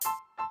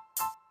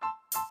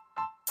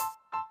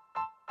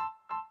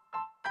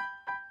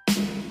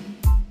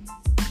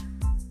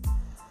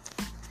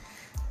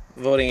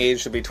voting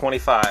age should be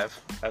 25.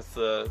 That's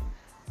the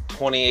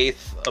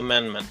 28th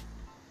Amendment.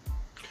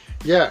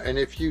 Yeah, and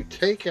if you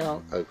take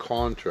out a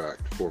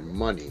contract for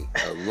money,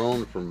 a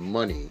loan for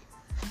money,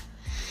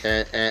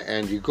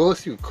 and you go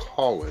through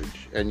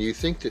college, and you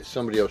think that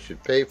somebody else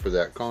should pay for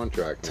that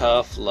contract,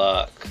 Tough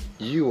luck.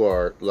 You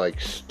are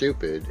like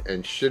stupid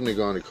and shouldn't have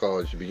gone to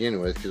college to begin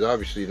with, because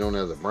obviously you don't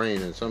have the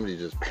brain, and somebody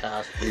just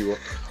passed you.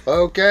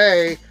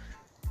 Okay,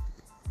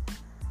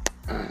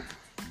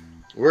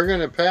 we're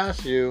going to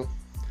pass you.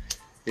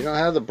 You don't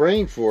have the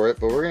brain for it,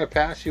 but we're going to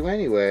pass you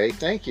anyway.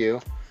 Thank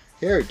you.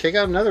 Here, take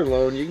out another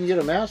loan. You can get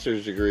a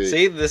master's degree.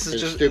 See, this is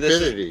just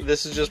stupidity.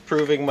 This is just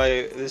proving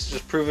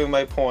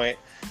my point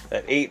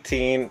that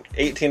 18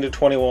 to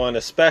 21,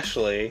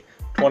 especially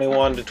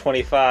 21 to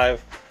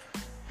 25,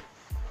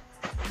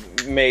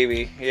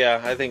 maybe.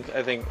 Yeah, I think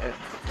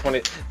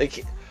 20.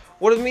 Like,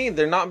 what do you mean?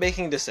 They're not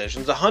making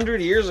decisions.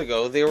 100 years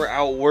ago, they were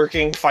out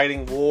working,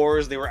 fighting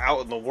wars. They were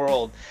out in the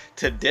world.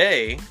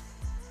 Today,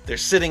 they're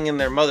sitting in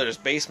their mother's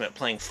basement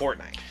playing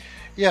Fortnite.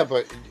 Yeah,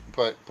 but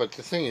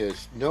the thing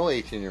is, no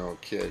 18-year-old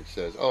kid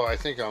says, "Oh, I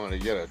think I'm going to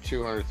get a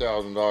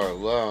 $200,000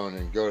 loan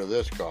and go to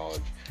this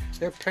college."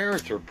 Their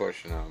parents are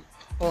pushing them.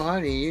 "Oh,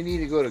 honey, you need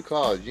to go to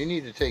college. You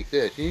need to take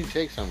this. You need to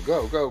take some.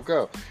 Go, go,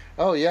 go."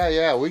 "Oh,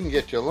 yeah, we can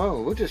get you a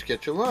loan. We'll just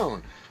get you a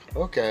loan."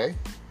 Okay.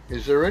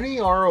 Is there any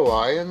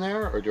ROI in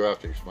there, or do I have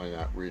to explain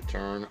that?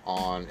 Return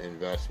on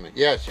investment.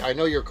 Yes, I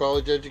know you're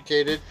college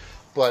educated,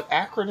 but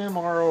acronym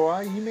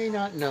ROI, you may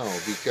not know,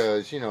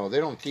 because, they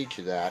don't teach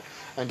you that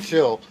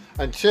until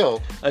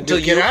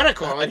you get out of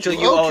college. Until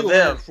you owe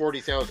them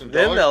 $40,000.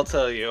 Then they'll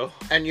tell you.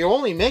 And you're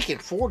only making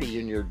 $40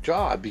 in your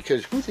job,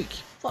 because who the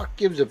fuck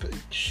gives a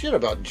shit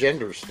about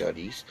gender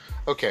studies?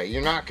 Okay,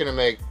 you're not going to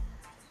make...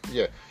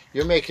 Yeah,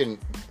 you're making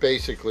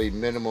basically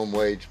minimum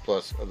wage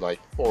plus like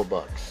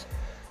 $4.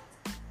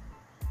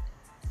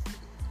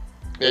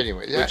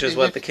 Anyway, which is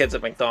what the kids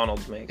at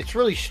McDonald's make. It's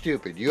really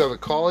stupid. You have a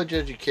college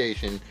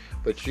education,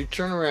 but you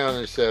turn around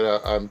and said,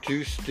 "I'm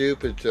too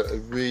stupid to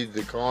read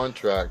the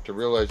contract to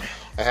realize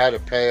I had to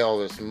pay all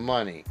this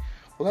money."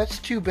 Well, that's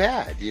too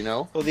bad,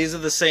 Well, these are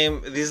the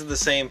same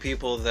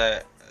people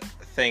that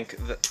think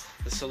that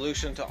the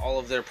solution to all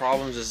of their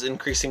problems is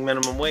increasing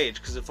minimum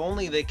wage. Because if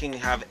only they can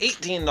have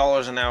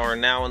 $18 an hour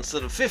now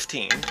instead of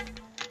 $15.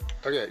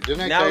 Okay,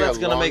 didn't I now tell you that's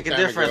going to make a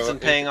difference ago, in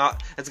paying off.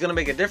 It's going to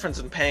make a difference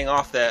in paying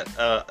off that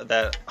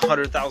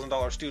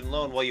 $100,000 student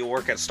loan while you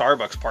work at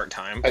Starbucks part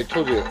time. I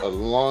told you a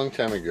long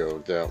time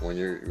ago that when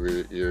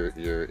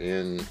you're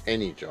in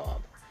any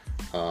job,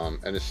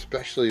 and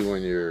especially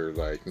when you're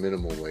like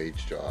minimum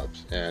wage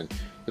jobs, and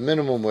the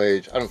minimum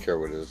wage, I don't care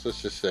what it is.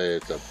 Let's just say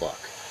it's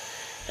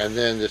 $1, and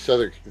then this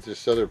other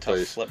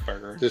place, flip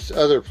burger. This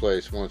other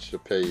place wants to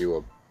pay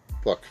you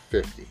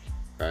 $1.50,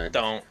 right?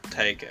 Don't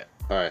take it.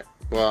 All right.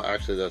 Well,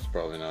 actually, that's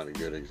probably not a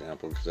good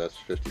example, because that's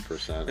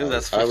 50%.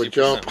 That's 50% I would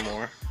jump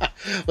more.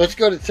 Let's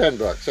go to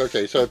 $10.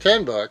 Okay, so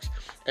 $10,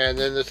 and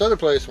then this other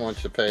place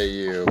wants to pay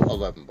you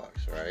 $11,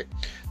 right?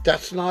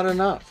 That's not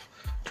enough.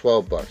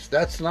 $12.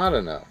 That's not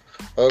enough.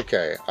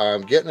 Okay,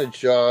 I'm getting a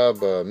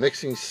job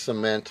mixing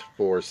cement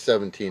for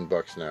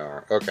 $17 an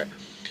hour. Okay,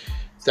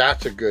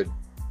 that's a good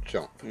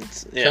jump.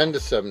 10 to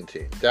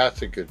 17.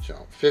 That's a good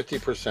jump.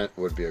 50%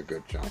 would be a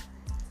good jump.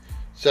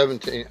 10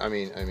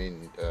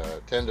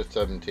 to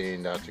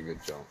 17, that's a good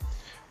jump.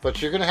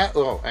 But you're going to have...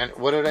 Oh, and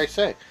what did I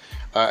say?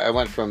 I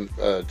went from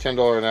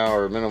 $10 an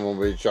hour minimum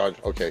wage charge.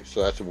 Okay,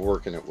 so that's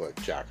working at what?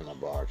 Jack in the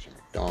Box or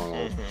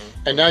McDonald's.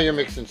 Mm-hmm. And now you're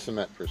mixing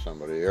cement for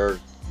somebody or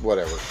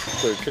whatever.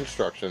 For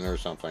construction or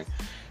something.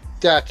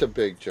 That's a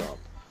big jump.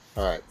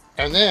 All right.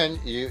 And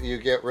then you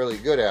get really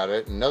good at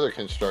it. Another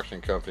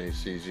construction company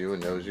sees you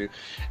and knows you.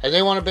 And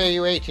they want to pay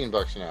you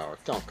 $18 an hour.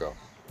 Don't go.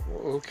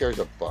 Who cares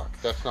 $1?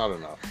 That's not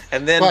enough.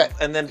 And then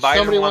Biden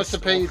somebody wants to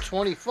pay you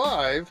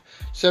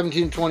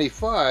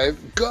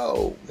 $17.25.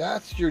 Go.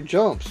 That's your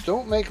jumps.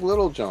 Don't make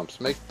little jumps.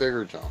 Make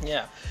bigger jumps.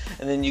 Yeah.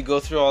 And then you go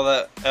through all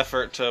that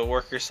effort to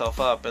work yourself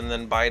up, and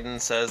then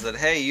Biden says that,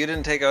 hey, you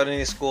didn't take out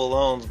any school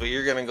loans, but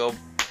you're gonna go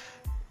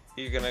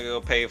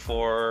pay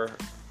for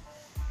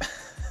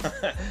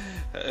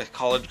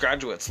college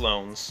graduates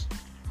loans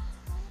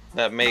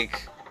that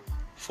make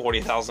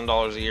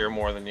 $40,000 a year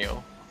more than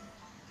you.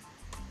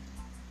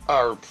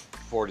 Or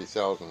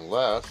 40,000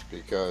 less,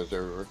 because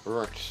they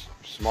weren't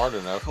smart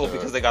enough. Well,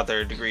 because they got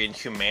their degree in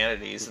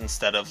humanities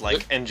instead of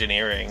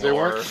engineering. They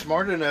weren't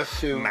smart enough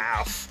to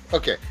math.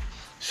 Okay,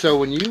 so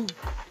when you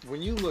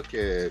look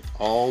at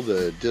all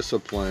the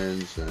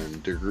disciplines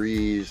and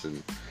degrees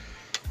and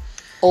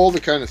all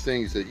the kind of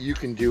things that you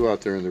can do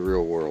out there in the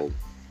real world,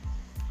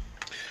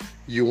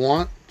 you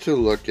want to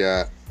look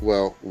at,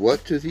 well,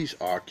 what do these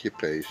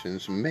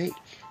occupations make?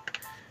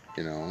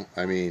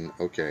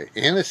 Okay,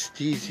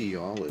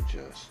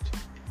 anesthesiologist.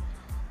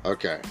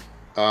 Okay.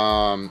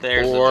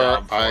 There's or a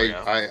job for you.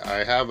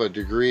 I have a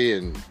degree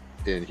in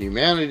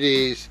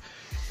humanities,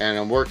 and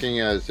I'm working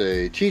as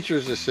a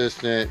teacher's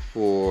assistant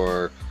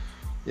for,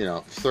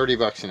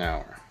 $30 an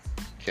hour.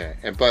 Okay.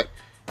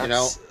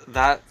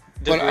 That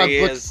degree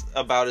is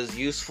about as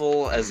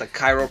useful as a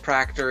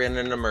chiropractor in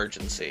an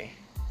emergency.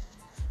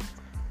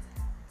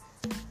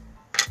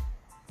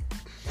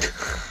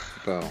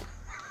 Well,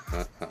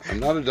 I'm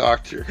not a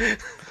doctor,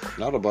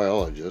 not a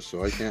biologist,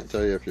 so I can't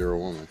tell you if you're a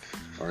woman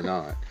or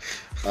not.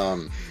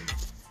 That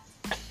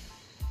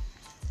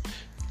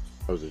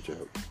was a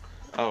joke.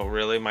 Oh,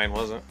 really? Mine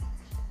wasn't.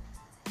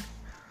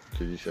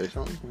 Did you say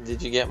something?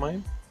 Did you get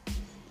mine?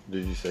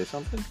 Did you say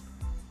something?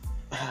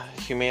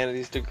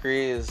 Humanities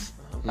degree is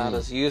about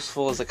as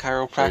useful as a So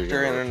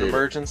chiropractor in an repeat it.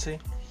 emergency.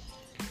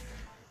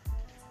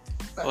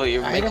 Well,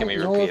 you're making me I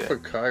don't know repeat if it. a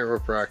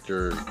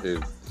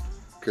chiropractor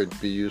could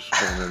be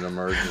useful in an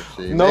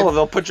emergency. No, Maybe-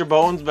 they'll put your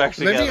bones back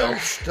Maybe together. I'm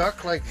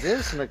stuck like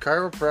this, and a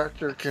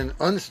chiropractor can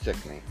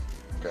unstick me.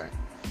 Okay,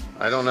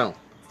 I don't know.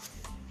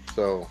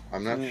 So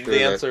I'm not sure.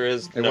 The answer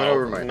is it no, went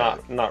over my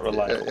not head.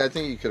 reliable. I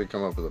think you could have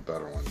come up with a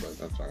better one, but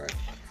that's all right.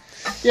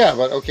 Yeah,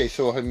 but okay.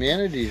 So a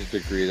humanities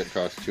degree that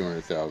costs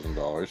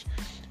 $200,000,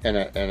 and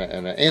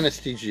an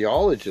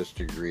anesthesiologist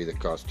degree that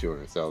costs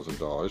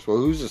 $200,000. Well,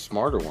 who's the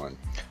smarter one?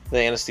 The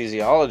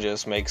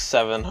anesthesiologist makes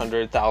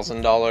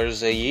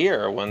 $700,000 a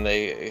year when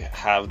they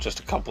have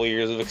just a couple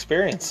years of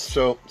experience.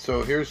 So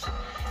here's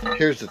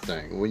the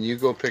thing. When you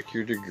go pick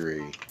your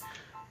degree,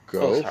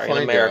 In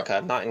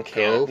America, not in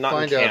Canada. Go Not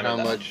find in out Canada.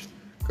 how much.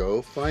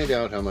 Go find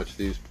out how much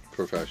these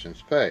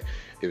professions pay.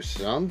 If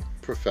some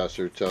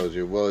professor tells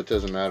you, "Well, it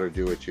doesn't matter,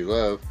 do what you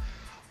love,"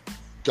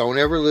 don't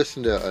ever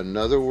listen to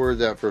another word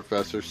that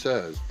professor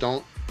says.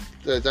 Don't.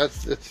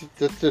 That's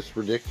just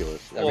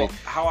ridiculous. I Well, mean,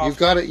 how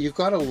often you've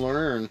got to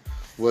learn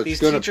what's these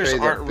going to teachers pay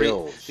the aren't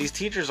bills. these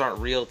teachers aren't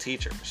real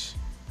teachers.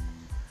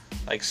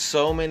 Like,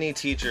 so many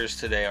teachers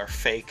today are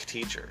fake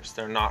teachers.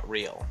 They're not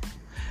real.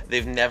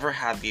 They've never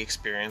had the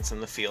experience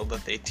in the field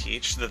that they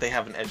teach, that they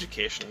have an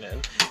education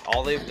in.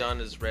 All they've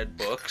done is read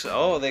books.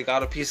 Oh, they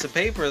got a piece of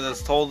paper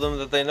that's told them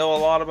that they know a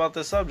lot about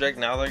the subject.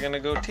 Now they're going to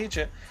go teach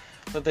it.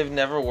 But they've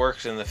never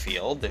worked in the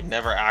field. They've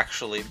never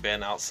actually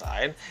been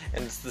outside.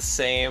 And it's the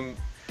same...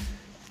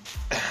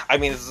 I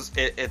mean, it's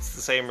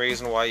the same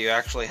reason why you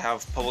actually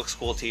have public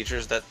school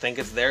teachers that think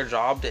it's their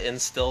job to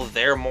instill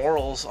their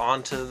morals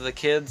onto the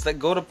kids that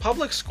go to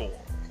public school.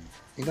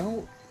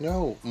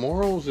 No,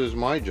 morals is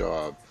my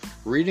job.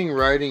 Reading,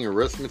 writing,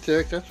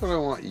 arithmetic, that's what I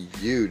want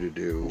you to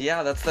do.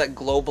 Yeah, that's that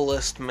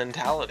globalist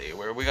mentality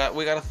where we got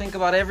to think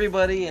about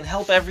everybody and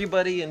help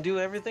everybody and do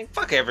everything.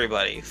 Fuck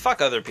everybody.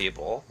 Fuck other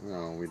people.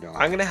 No, we don't.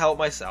 I'm going to help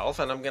myself,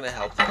 and I'm going to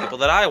help the people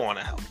that I want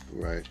to help.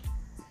 Right.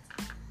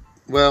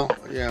 Well,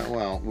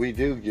 yeah, we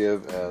do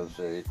give as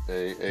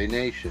a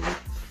nation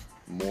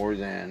more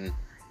than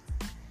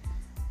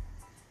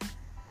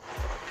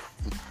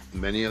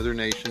many other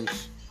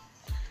nations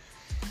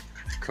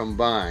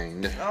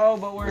combined. Oh,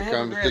 but we're When it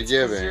comes to hypocrites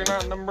 'cause giving. you're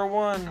not number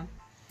one.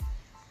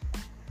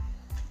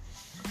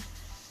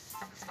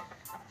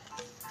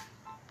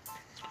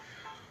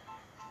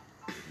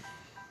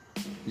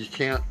 You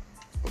can't.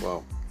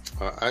 Well,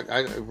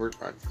 I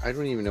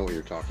don't even know what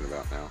you're talking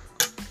about now.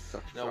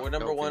 No, we're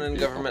number Helping one in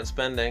people. government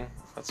spending.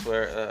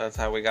 That's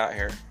how we got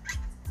here.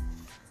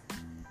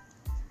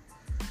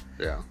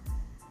 Yeah.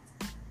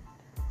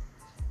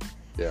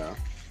 Yeah.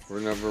 We're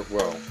number.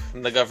 Well.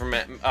 The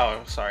government.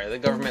 Oh, sorry. The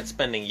government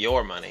spending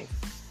your money.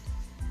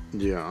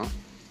 Yeah.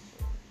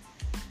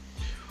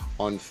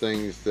 On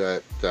things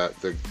that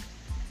the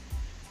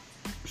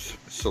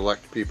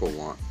select people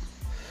want.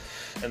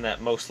 And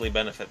that mostly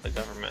benefit the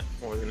government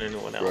more than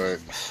anyone else.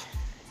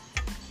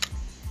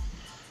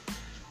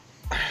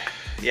 Right.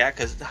 Yeah,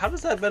 because how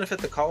does that benefit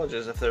the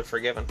colleges if they're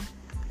forgiven?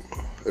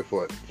 If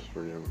what?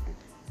 For you.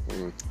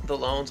 The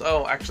loans?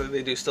 Oh, actually,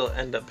 they do still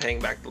end up paying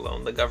back the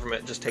loan. The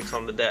government just takes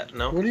on the debt,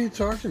 no? What are you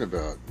talking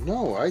about?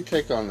 No, I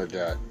take on the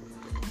debt.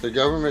 The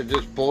government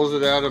just pulls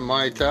it out of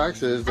my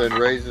taxes, then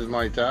raises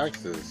my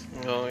taxes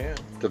Oh, yeah.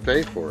 to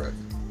pay for it.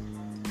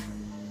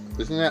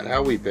 Isn't that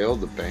how we bailed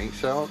the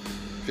banks out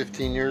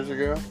 15 years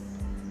ago?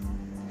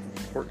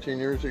 14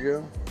 years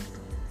ago?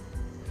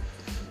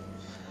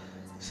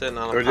 Sitting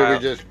on a Or did pile. we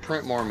just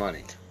print more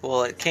money?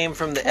 Well, it came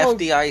from the Oh.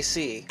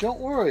 FDIC. Don't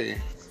worry.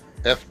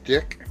 F.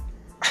 Dick.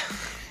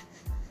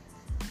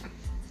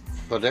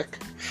 Dick.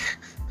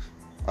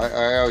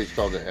 I always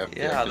called it F. Dick.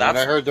 Yeah, And then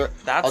I heard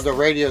that's- on the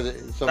radio that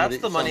somebody,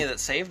 That's the money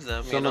that saved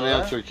them. some you know that?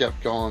 announcer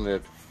kept calling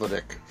it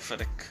Dick.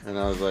 Fidic. And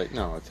I was like,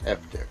 no, it's F.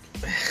 Dick.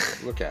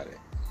 Look at it.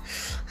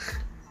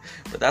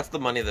 But that's the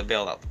money that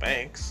bailed out the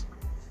banks.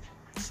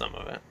 Some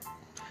of it.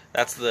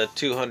 That's the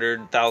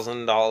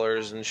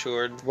 $200,000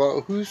 insured.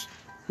 Well, who,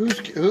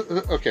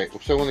 okay,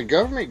 so when the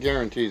government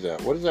guarantees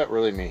that, what does that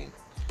really mean?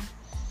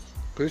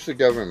 Who's the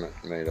government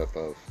made up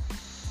of?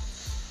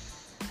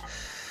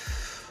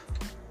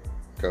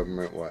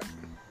 Government what?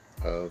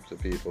 Of the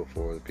people,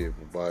 for the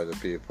people, by the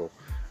people.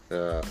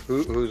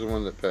 Who's the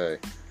one that pay?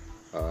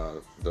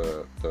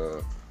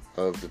 The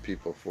of the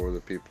people, for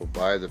the people,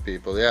 by the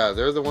people. Yeah,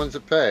 they're the ones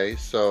that pay.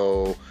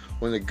 So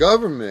when the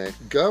government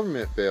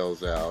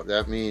bails out,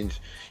 that means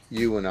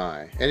you and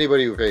I,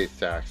 anybody who pays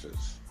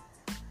taxes.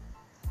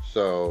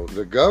 So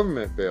the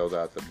government bailed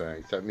out the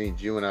banks. That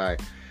means you and I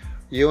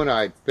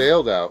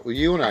bailed out.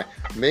 You and I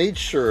made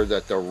sure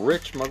that the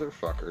rich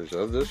motherfuckers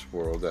of this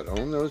world that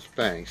own those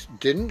banks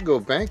didn't go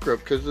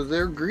bankrupt because of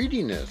their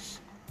greediness.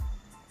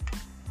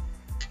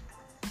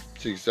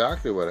 It's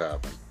exactly what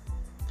happened.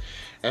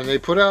 And they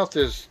put out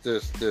this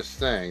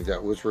thing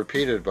that was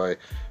repeated by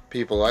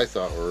people I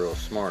thought were real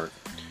smart.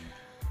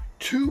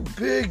 Too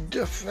big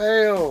to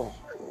fail.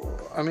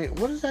 I mean,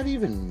 what does that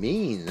even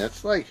mean?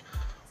 That's like,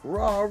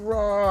 rah,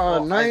 rah,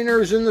 well,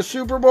 Niners in the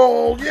Super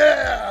Bowl.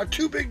 Yeah,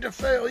 too big to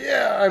fail.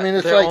 Yeah. I mean,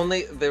 it's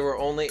they were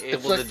only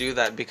able to do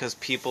that because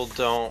people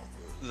don't,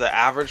 the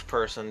average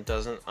person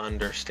doesn't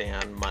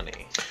understand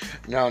money.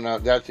 No,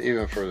 that's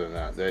even further than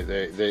that.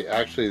 They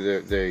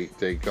actually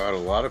they got a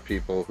lot of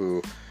people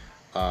who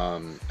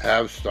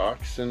have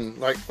stocks, and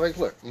like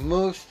look,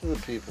 most of the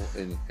people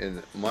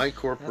in my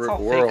corporate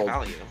world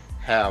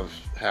have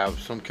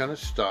some kind of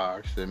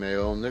stocks. They may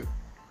own the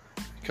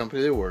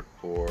company they work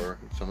for,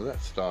 some of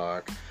that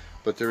stock,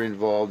 but they're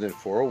involved in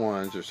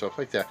 401s or stuff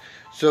like that.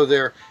 So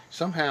they're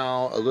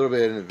somehow a little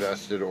bit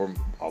invested, or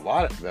a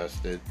lot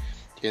invested,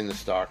 in the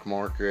stock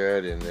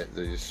market and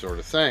these sort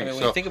of things. I mean,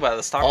 when you think about it,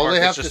 the stock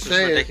market is just as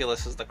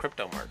ridiculous as the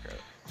crypto market.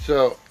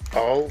 So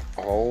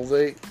all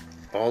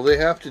they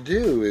have to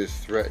do is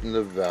threaten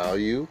the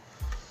value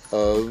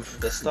of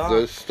the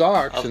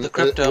stocks of the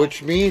crypto,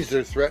 which means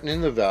they're threatening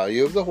the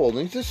value of the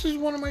holdings. This is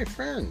one of my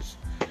friends,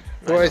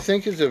 who I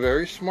think is a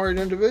very smart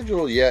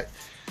individual, yet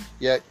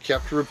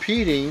kept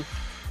repeating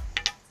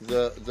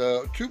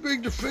the too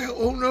big to fail.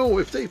 Oh no,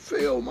 if they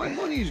fail, my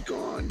money's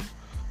gone.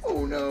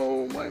 Oh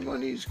no, my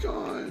money's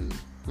gone.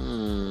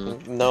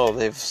 No,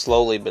 they've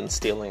slowly been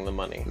stealing the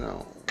money.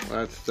 No,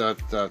 that's not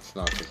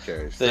the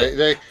case.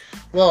 This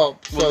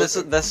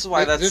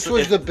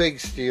was the big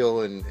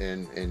steal in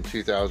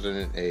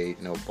 2008,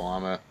 and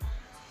Obama,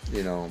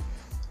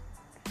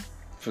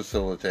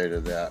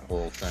 facilitated that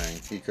whole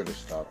thing. He could have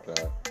stopped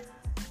that,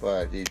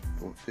 but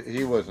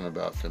he wasn't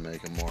about to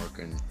make a mark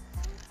and.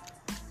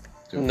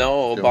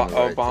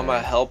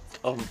 Obama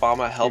helped.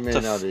 Obama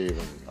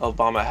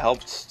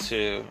helped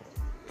to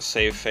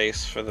save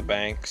face for the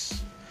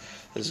banks.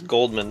 His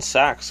Goldman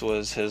Sachs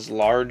was his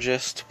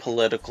largest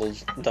political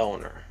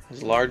donor.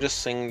 His largest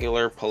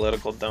singular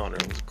political donor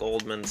was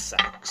Goldman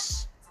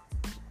Sachs.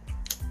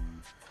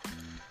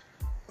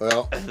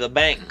 Well, the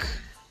bank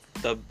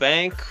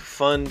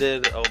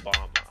funded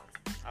Obama.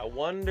 I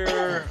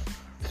wonder.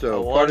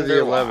 So part of the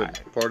 11,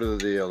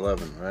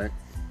 right?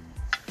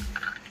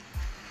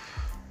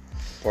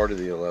 Part of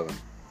the 11.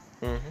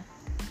 Mm-hmm.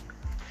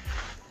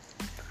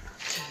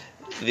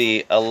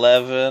 The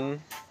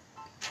 11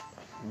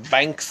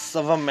 Banks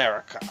of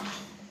America.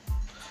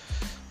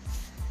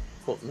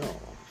 Well, no,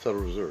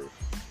 Federal Reserve.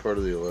 Part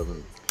of the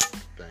 11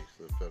 banks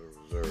of the Federal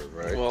Reserve,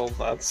 right? Well,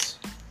 that's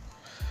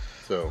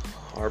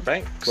our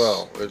banks.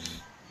 Well, it's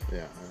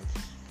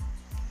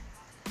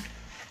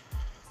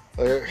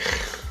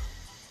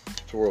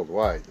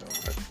worldwide,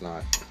 though. That's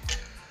not,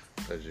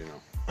 as you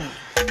know.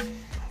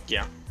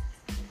 Yeah.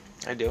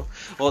 I do.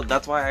 Well,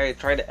 that's why I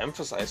try to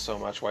emphasize so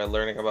much while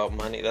learning about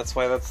money. That's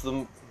why that's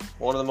one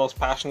of the most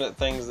passionate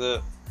things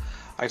that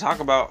I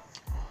talk about.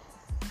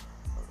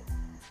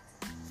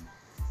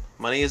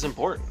 Money is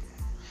important.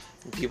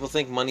 People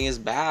think money is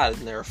bad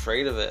and they're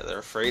afraid of it. They're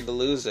afraid to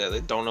lose it. They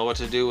don't know what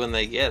to do when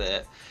they get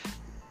it.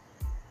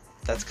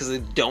 That's because they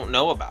don't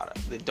know about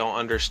it. They don't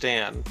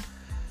understand.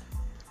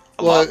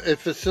 It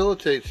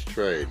facilitates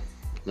trade,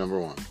 number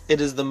one.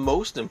 It is the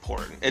most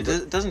important.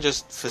 It doesn't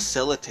just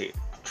facilitate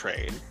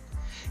trade.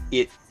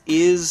 It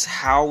is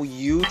how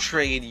you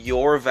trade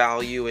your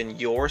value in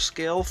your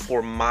skill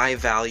for my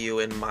value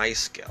in my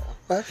skill.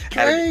 That's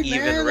trade, at an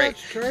even rate.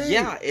 That's trade.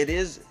 Yeah, it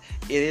is.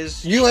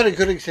 You had a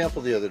good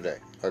example the other day,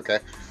 okay?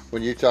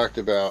 When you talked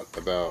about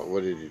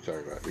what did you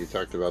talk about? You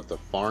talked about the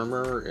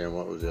farmer, and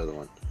what was the other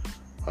one?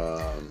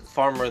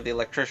 Farmer, the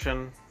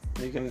electrician.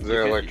 You can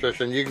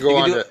electrician. You can go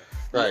on to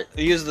right.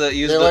 Use the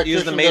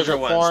major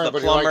ones. The plumber.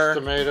 But he likes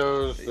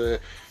tomatoes.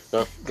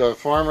 The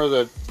farmer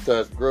that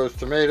grows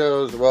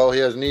tomatoes. Well, he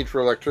has need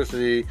for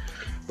electricity,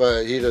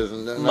 but he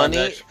doesn't. Not an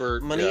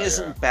expert. Money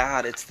isn't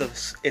bad. It's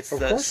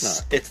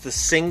the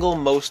single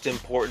most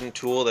important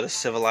tool that a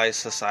civilized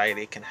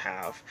society can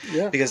have.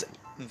 Yeah. Because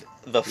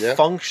the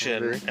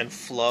function and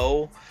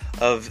flow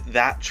of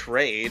that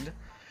trade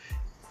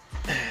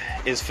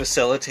is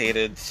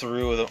facilitated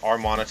through our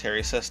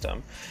monetary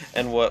system.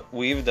 And what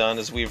we've done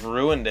is we've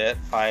ruined it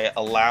by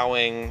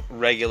allowing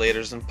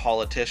regulators and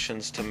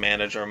politicians to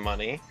manage our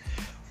money,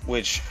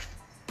 which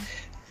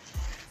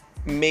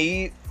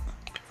may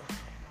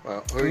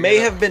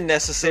have been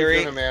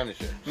necessary.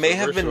 May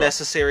have been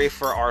necessary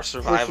for our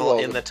survival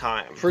in the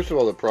time. First of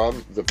all, the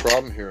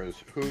problem here is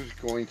who's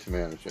going to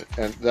manage it,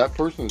 and that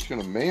person that's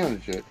going to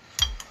manage it.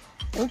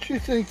 Don't you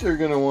think they're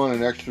going to want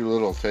an extra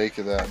little take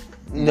of that?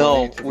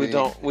 No, we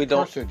don't. We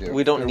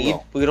don't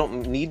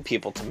need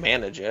people to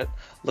manage it.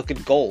 Look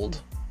at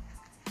gold.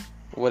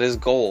 What is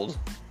gold?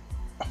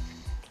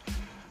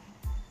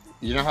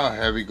 You know how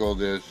heavy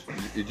gold is?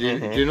 Do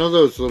you know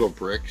those little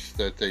bricks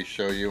that they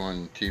show you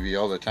on TV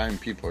all the time?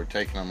 People are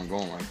taking them and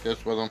going like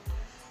this with them.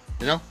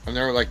 You know? And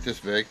they're like this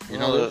big. You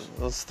know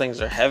those things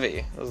are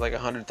heavy. It was like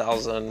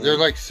 100,000. They're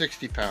like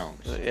 60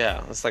 pounds.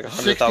 Yeah, it's like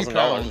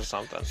 $100,000 or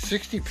something.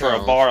 60 pounds. For a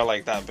bar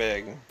like that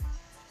big.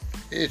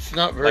 It's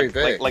not very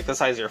big. Like the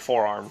size of your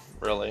forearm,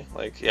 really.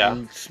 Like, yeah.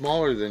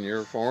 Smaller than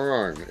your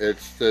forearm.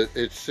 It's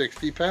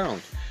 60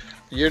 pounds.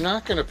 You're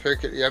not going to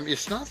pick it. I mean,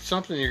 it's not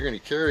something you're going to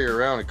carry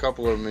around a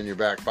couple of them in your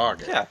back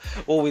pocket. Yeah.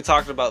 Well, we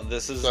talked about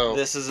this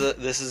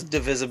is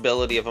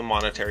divisibility of a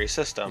monetary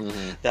system.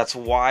 Mm-hmm. That's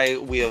why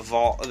we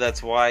evolved.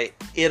 That's why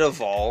it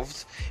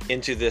evolved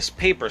into this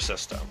paper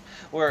system,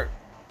 where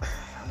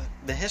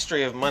the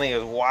history of money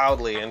is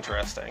wildly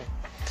interesting,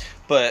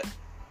 but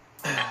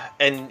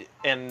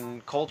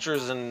and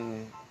cultures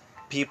and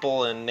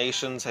people and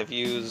nations have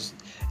used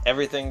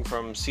everything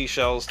from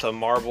seashells to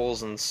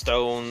marbles and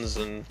stones,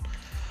 and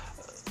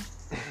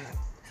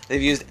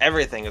they've used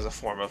everything as a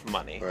form of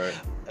money. Right.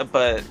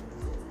 But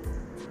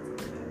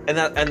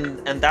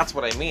and that's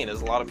what I mean,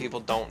 is a lot of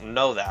people don't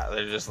know that.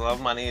 They just love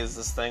money is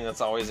this thing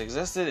that's always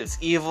existed. It's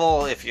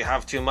evil. If you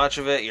have too much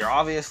of it, you're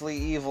obviously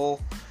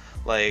evil.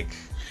 Like,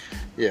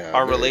 yeah,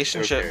 our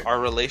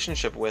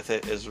relationship with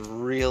it is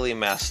really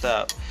messed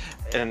up,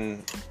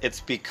 and it's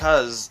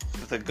because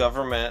the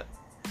government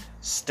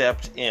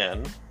stepped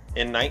in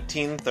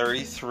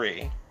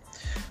 1933.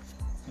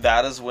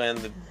 That is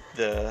when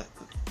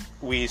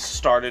we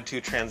started to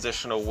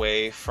transition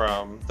away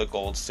from the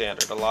gold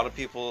standard. A lot of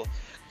people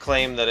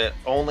claim that it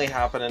only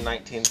happened in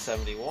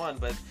 1971,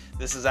 but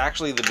this is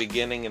actually the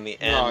beginning and the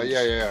end. Oh, yeah,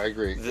 I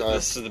agree.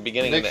 This is the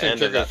beginning and the Nixon end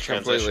took of that us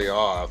transition. completely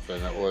off,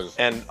 and it was.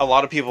 And a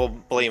lot of people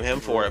blame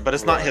him for it, but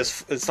it's not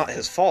Right.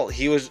 his fault.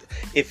 He was,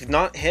 if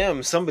not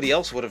him, somebody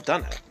else would have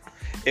done it.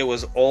 It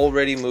was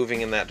already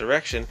moving in that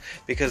direction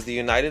because the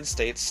United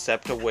States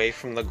stepped away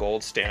from the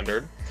gold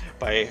standard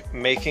by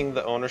making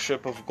the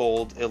ownership of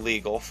gold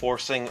illegal,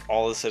 forcing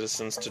all the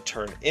citizens to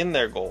turn in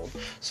their gold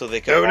so they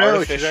could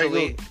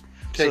artificially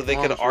Give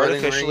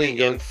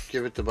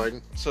it to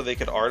Biden. So they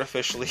could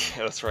artificially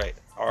that's right.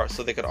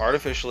 So they could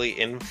artificially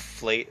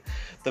inflate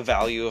the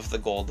value of the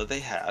gold that they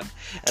had,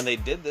 and they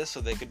did this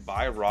so they could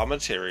buy raw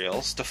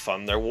materials to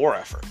fund their war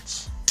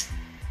efforts.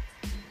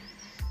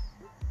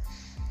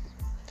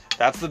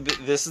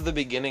 This is the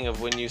beginning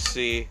of when you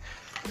see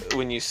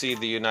the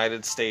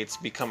United States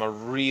become a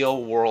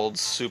real world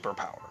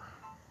superpower.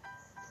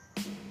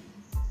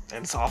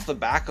 And it's off the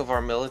back of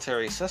our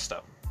military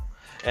system.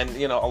 And,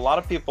 you know, a lot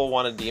of people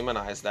want to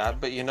demonize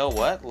that, but you know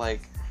what?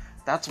 Like,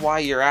 that's why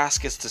your ass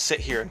gets to sit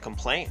here and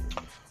complain.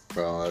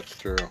 Well, that's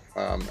true.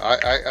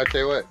 I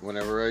tell you what,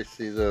 whenever I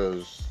see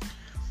those,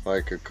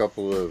 like a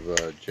couple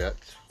of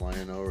jets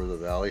flying over the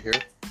valley here,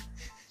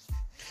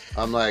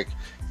 I'm like,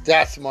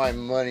 that's my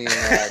money in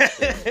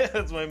action.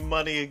 That's my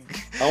money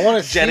I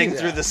want to jetting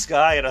through the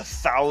sky at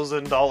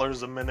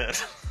 $1,000 a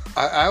minute.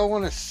 I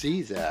want to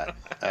see that,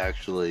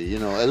 actually, you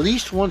know, at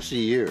least once a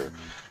year.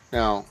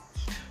 Now,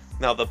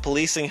 the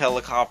policing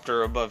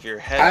helicopter above your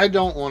head. I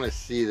don't want to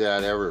see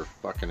that ever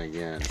fucking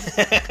again.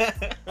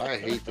 I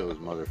hate those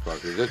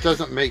motherfuckers. It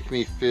doesn't make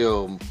me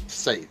feel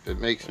safe. It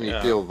makes me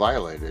feel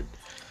violated.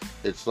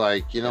 It's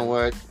like, you know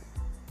what?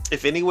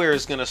 If anywhere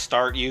is going to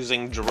start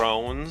using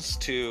drones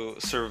to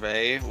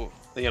survey,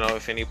 you know,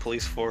 if any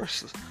police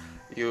force,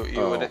 you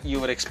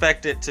would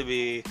expect it to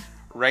be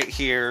right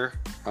here.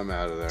 I'm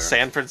out of there.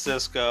 San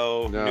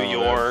Francisco, New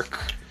York,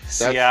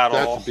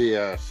 Seattle. That's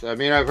BS. I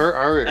mean, I've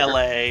heard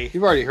LA.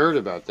 You've already heard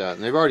about that,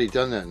 and they've already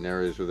done that in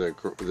areas with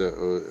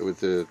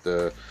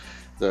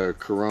the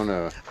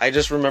corona. I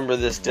just remember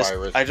this.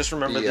 Virus I just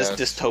remember this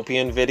BS.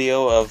 dystopian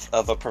video of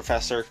a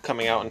professor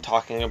coming out and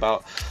talking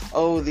about,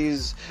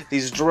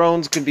 these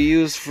drones could be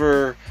used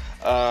for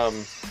a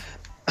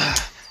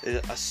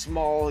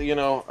small,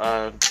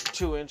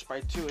 2-inch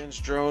by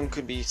 2-inch drone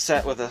could be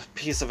set with a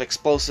piece of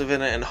explosive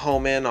in it and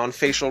home in on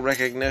facial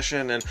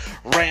recognition and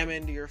ram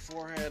into your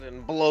forehead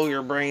and blow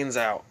your brains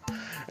out.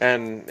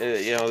 And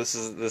this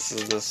is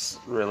this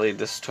really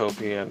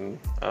dystopian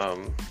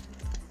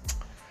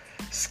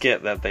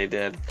skit that they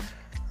did.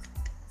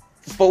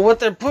 But what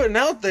they're putting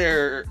out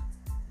there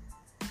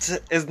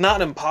is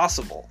not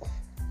impossible.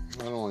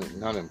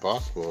 Not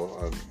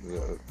impossible.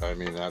 I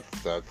mean,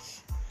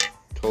 that's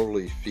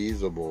totally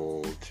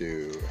feasible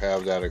to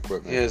have that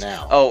equipment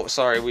now. Oh,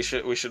 sorry. We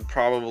should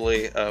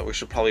probably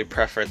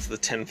preference the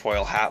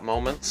tinfoil hat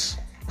moments.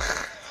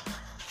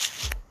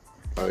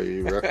 Are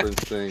you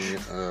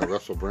referencing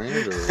Russell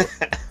Brand or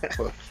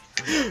what?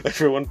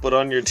 Everyone put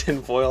on your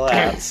tinfoil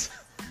hats.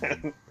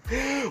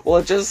 Well,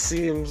 it just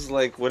seems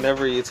like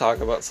whenever you talk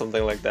about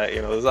something like that,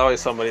 there's always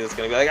somebody that's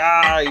going to be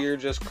like, you're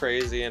just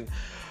crazy, and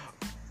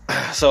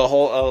so a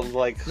whole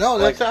no,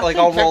 that's like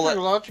I'll roll it.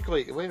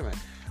 Technologically, wait a minute.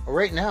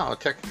 Right now,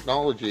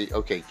 technology.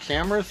 Okay,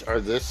 cameras are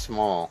this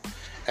small,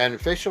 and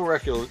facial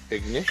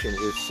recognition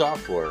is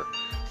software.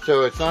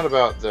 So it's not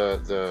about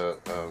the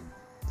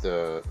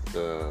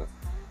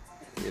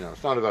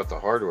it's not about the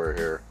hardware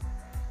here.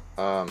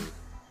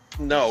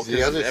 No,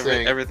 the other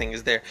thing, everything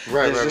is there.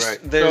 Right.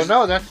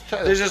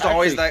 There's just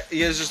always that.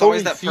 There's just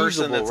always that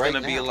person that's right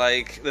going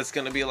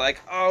to be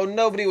like, oh,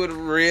 nobody would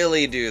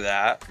really do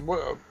that.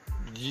 Well,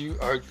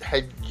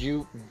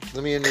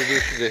 let me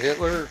introduce you to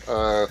Hitler.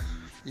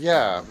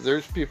 Yeah,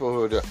 there's people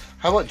who do.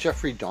 How about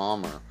Jeffrey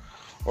Dahmer?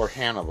 or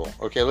Hannibal.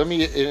 Okay, let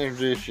me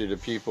introduce you to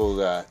people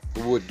that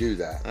would do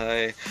that.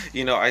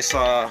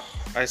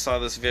 I saw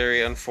this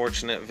very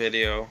unfortunate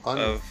video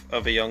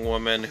of a young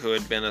woman who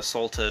had been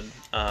assaulted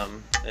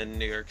in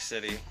New York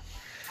City,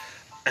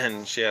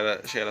 and she had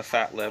a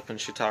fat lip, and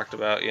she talked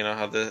about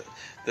how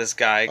this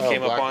guy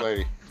came up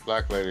on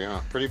black lady,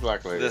 huh? Pretty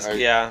black lady. This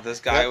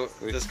guy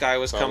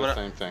was coming up.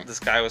 This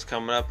guy was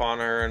coming up on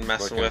her and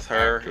messing with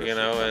her,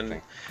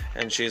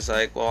 and she's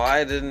like, well,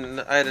 I didn't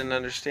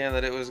understand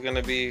that it was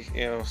gonna be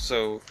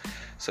so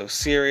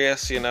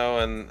serious,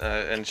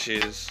 and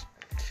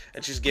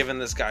she's giving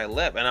this guy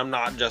lip, and I'm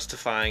not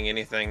justifying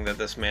anything that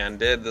this man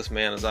did. This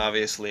man is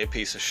obviously a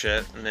piece of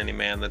shit, and any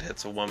man that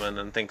hits a woman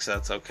and thinks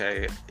that's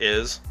okay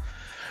is.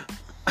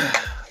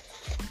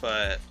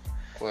 But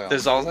well,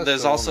 there's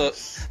also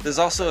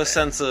a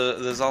sense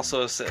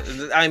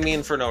of I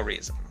mean, for no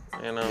reason,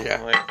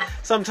 Yeah. Like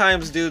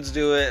sometimes dudes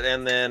do it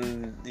and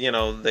then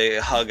they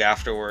hug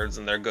afterwards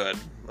and they're good.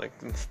 Like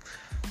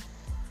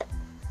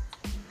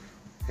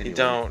you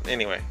don't.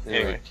 Anyway,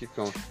 keep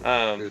going.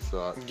 And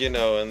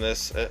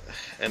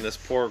this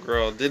poor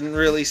girl didn't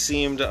really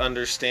seem to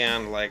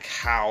understand like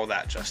how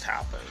that just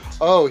happened.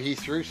 Oh, he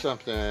threw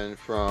something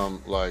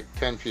from like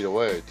 10 feet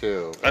away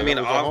too. I mean,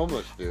 it was a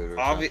homeless dude or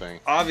something.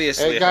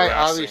 Obviously, the guy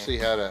obviously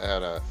had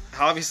a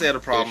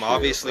problem. issue,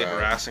 Obviously right.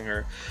 harassing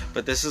her,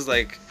 but this is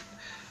like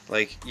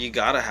you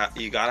gotta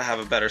have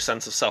a better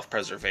sense of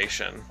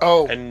self-preservation.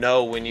 Oh, and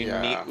know when you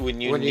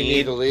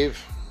need to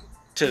leave.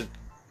 To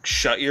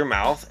shut your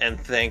mouth and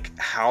think,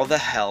 how the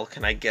hell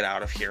can I get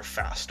out of here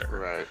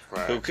faster?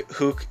 Right.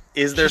 Who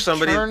is there? Just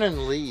somebody turn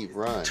and leave,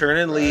 run. Turn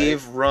and right?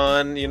 leave,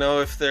 run.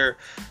 If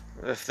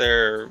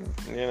they're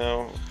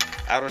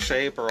out of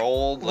shape or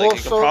old, like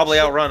you can probably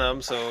outrun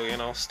them.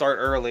 So start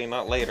early,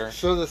 not later.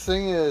 So the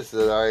thing is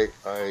that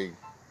I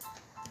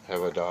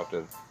have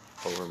adopted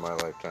over my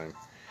lifetime.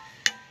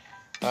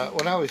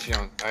 When I was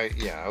young,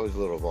 I was a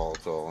little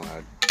volatile, and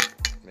I'd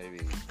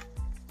maybe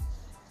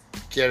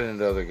get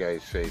into other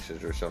guys'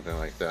 faces or something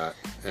like that,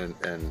 and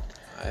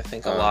I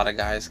think a lot of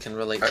guys can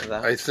relate to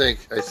that. I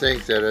think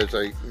that as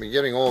I'm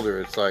getting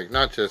older, it's like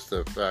not just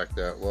the fact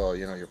that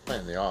you're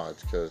playing the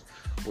odds, because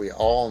we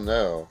all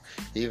know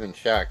even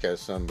Shaq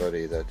has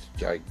somebody that's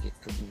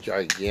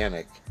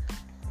gigantic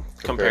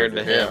compared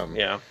to him.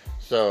 Yeah.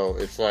 So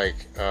it's like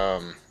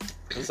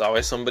there's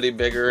always somebody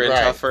bigger and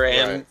right, tougher,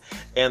 right.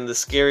 and the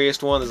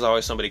scariest one is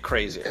always somebody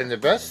crazier. And the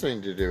best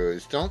thing to do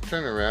is don't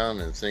turn around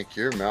and think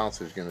your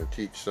mouth is going to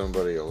teach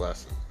somebody a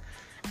lesson,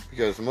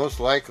 because most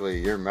likely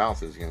your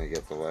mouth is going to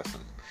get the lesson.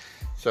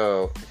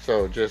 So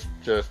just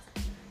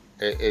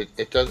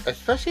it does,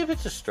 especially if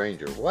it's a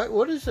stranger.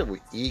 What is the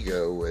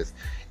ego with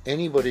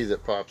anybody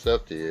that pops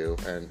up to you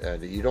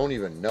and you don't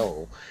even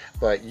know,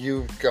 but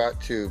you've got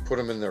to put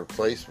them in their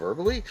place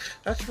verbally?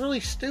 That's really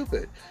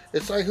stupid.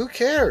 It's like, who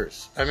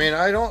cares? I mean,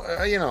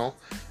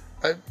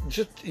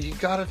 you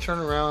got to turn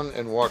around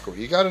and walk away.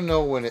 You got to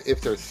know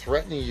if they're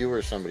threatening you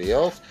or somebody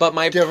else. But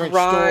my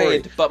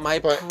pride.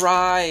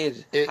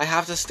 Pride. I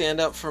have to stand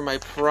up for my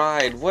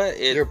pride.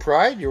 Your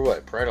pride? You're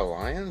what? Pride of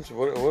lions?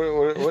 What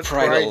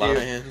Pride of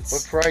lions?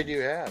 What pride do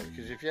you have?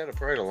 Because if you had a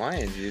pride of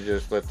lions, you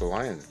just let the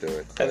lions do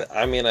it. But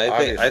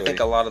I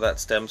think a lot of that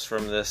stems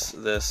from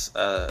this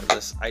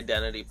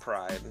identity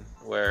pride,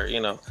 where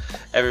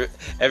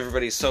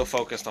everybody's so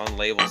focused on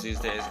labels these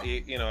days.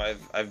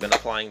 I've been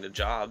applying to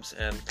jobs,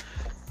 and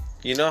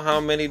how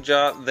many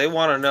jobs they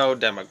want to know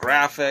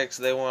demographics.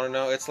 They want to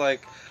know. It's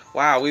like,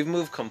 wow, we've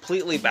moved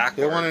completely backwards.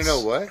 They want to know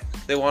what?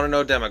 They want to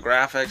know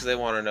demographics. They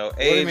want to know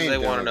age. They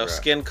want to know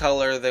skin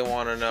color. They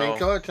want to know skin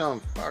color. Tell them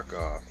fuck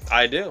off.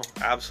 I do,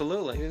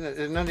 absolutely.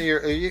 None of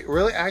you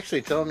really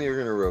actually tell them you're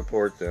going to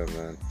report them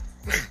then.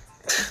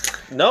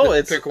 No,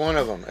 it's pick one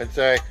of them and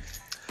say,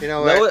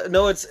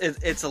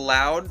 it's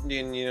allowed.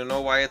 You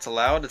know why it's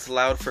allowed? It's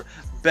allowed for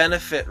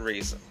benefit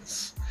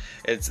reasons.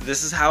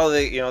 This is how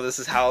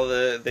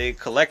they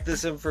collect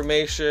this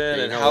information,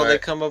 and how they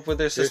come up with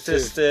their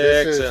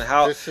statistics, and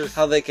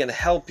how they can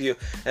help you.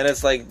 And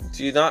it's like,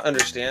 do you not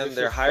understand?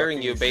 They're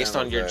hiring you based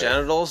on your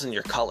genitals and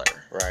your color.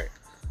 Right.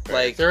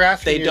 Like, they're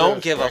asking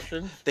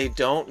they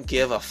don't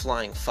give a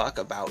flying fuck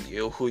about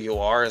you, who you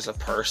are as a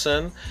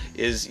person.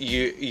 Are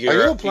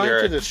you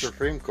applying to the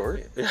Supreme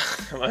Court?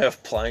 Am I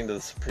applying to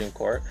the Supreme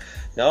Court?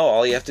 No,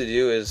 all you have to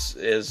do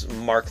is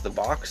mark the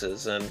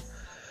boxes, and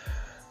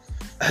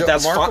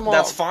that's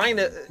fine.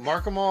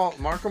 Mark them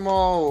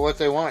all what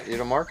they want you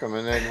to mark them,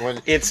 and then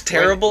when it's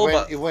terrible,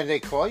 when they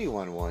call you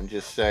on one,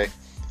 just say,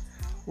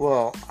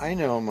 "Well, I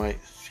know my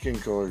skin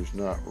color is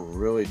not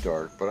really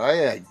dark, but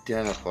I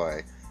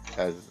identify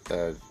as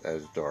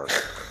dark."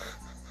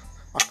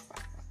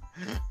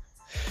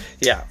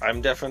 Yeah,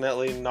 I'm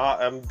definitely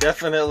not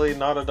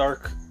a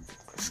dark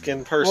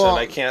skinned person. Well,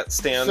 I can't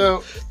stand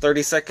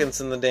 30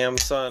 seconds in the damn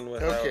sun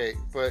without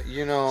but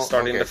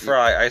starting to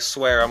fry. I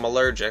swear I'm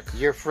allergic.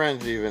 Your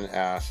friends even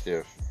asked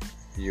if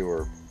you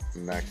were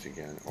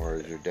Mexican, or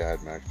is your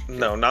dad Mexican?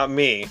 No, not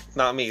me.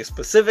 Not me.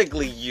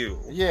 Specifically you.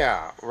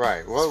 Yeah,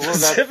 right. Well,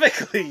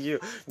 Specifically you.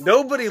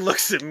 Nobody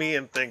looks at me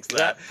and thinks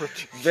that.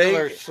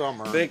 particular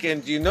summer. They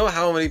can. Do you know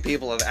how many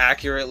people have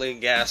accurately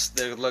guessed?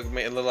 They look at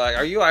me and they're like,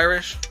 "Are you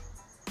Irish?"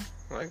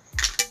 I'm like,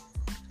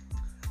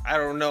 I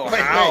don't know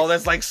how.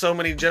 That's like so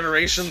many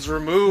generations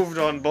removed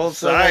on both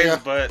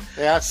sides, but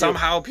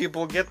somehow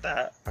people get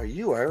that. Are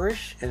you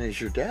Irish? And is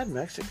your dad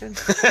Mexican?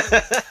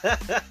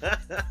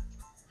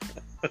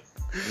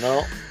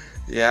 No.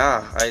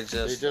 Yeah,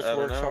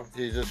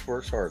 he just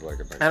works hard like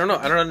a Mexican. I don't know.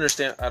 I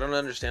don't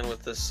understand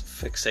what this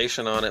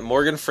fixation on it.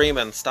 Morgan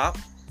Freeman, stop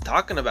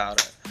talking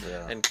about it.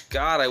 Yeah. And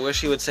God, I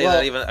wish he would say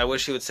that even. I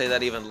wish he would say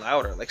that even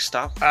louder. Like,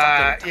 stop.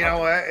 You know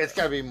what? It's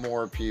got to be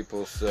more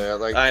people say it.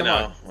 Like, I come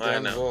know. on. I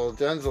know.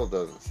 Denzel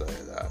doesn't say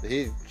that.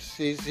 He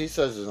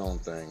says his own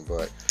thing,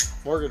 but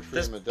Morgan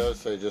Freeman does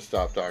say just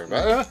stop talking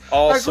about it.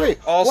 All I agree.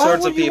 All Why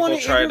sorts would of you people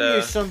want to try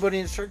interview to somebody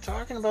and start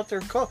talking about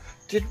their color.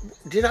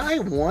 Did I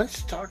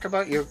once talk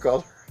about your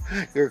color?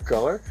 Your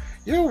color?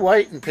 You're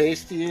white and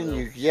pasty,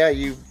 and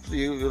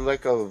you're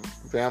like a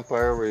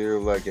vampire where you're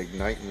like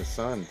igniting the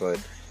sun. But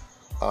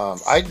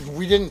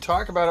we didn't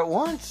talk about it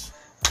once.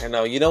 I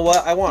know. You know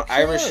what? I want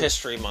Irish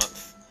History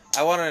Month.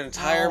 I want an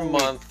entire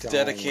month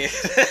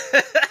dedicated.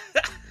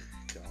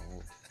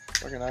 Don't.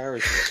 Fucking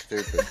Irish is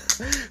stupid.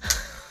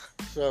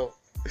 So.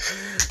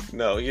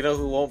 No, you know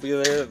who won't be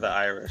there? The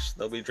Irish.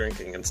 They'll be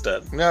drinking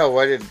instead. No,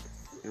 why did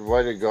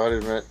God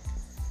invent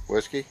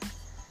whiskey?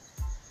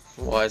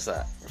 Why is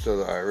that? So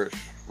the Irish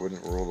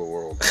wouldn't rule the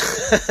world.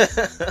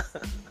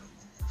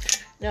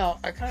 Now,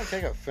 I kind of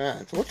take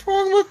offense. What's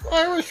wrong with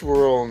Irish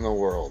ruling the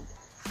world?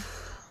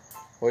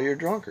 Well, you're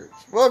drunkards.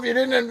 Well, if you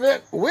didn't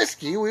invent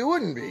whiskey, we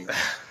wouldn't be.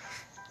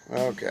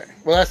 Okay.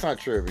 Well, that's not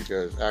true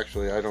because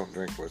actually I don't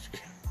drink whiskey.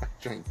 I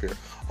drink beer.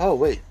 Oh,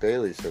 wait.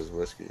 Bailey says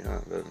whiskey. Huh?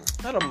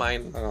 I don't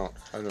mind. I don't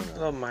know. I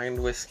don't mind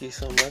whiskey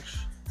so much.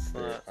 It's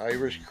not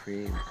Irish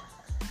cream.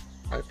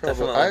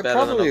 definitely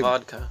better than a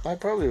vodka. I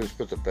probably was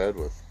put to bed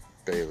with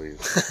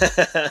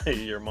Bailey's.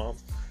 Your mom?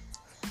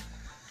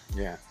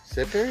 Yeah.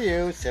 Sip for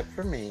you, sip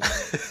for me.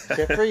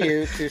 Sip for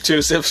you,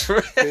 two sips for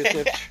me.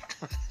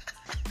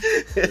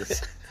 2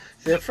 sips.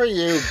 Sip for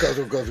you,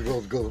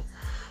 go.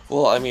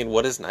 Well, I mean,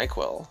 what is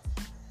NyQuil?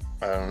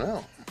 I don't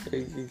know.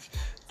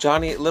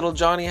 Little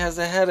Johnny has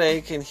a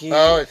headache and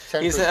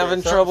he's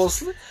having trouble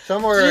sleeping.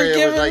 Somewhere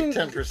it was like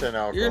 10%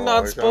 alcohol. You're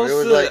not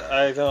supposed to. Like,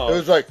 I know. It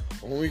was like,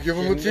 only give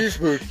him a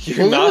teaspoon.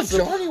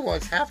 Johnny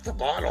wants half the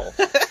bottle.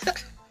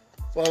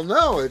 Well,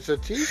 no, it's a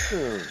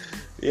teaspoon.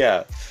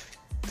 Yeah.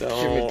 Give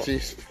me a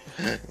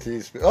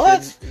teaspoon. Oh,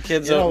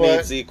 kids don't need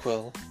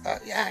ZzzQuil.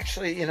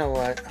 Actually, you know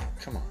what? Oh,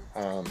 come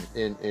on.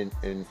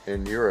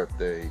 In Europe,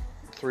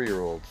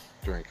 3-year-olds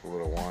drink a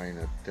little wine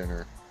at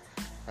dinner.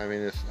 I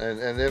mean,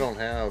 and they don't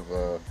have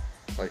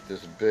like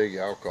this big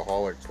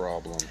alcoholic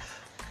problem.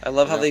 I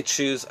love how they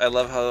choose. I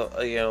love how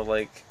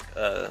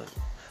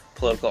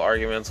political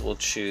arguments will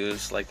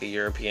choose like a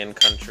European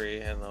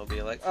country, and they'll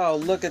be like, "Oh,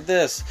 look at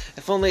this!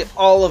 If only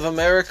all of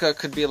America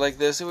could be like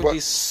this, it would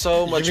be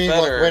so much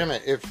better." Like, wait a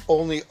minute! If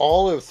only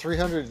all of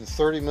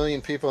 330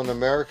 million people in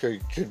America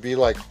could be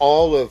like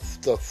all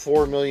of the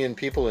 4 million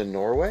people in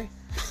Norway,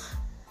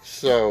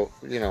 so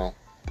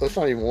that's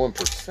not even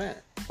 1%.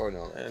 Oh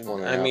no,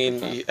 I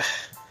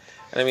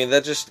mean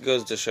that just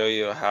goes to show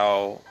you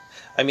how.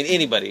 I mean,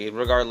 anybody,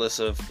 regardless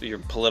of your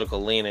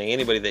political leaning,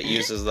 anybody that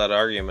uses that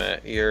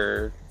argument,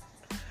 you're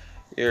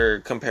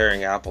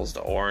comparing apples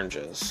to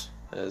oranges.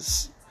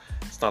 It's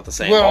not the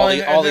same. Well,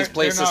 all these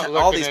places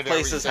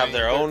have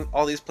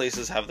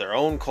their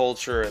own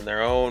culture and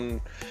their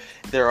own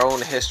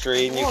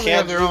history, and you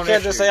can't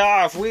just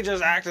say, if we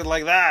just acted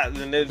like that,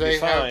 then it'd be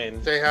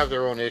fine. They have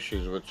their own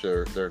issues, which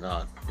they're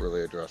not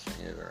really addressing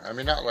either. I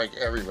mean, not like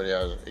everybody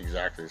has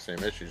exactly the same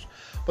issues.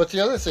 But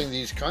the other thing,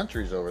 these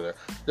countries over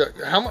there,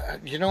 how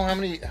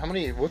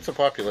many? What's the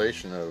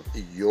population of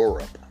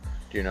Europe?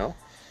 Do you know?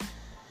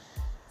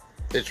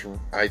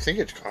 I think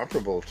it's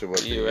comparable to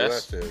what the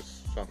U.S.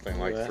 is, something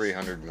like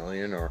 300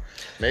 million, or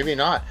maybe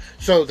not.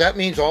 So that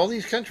means all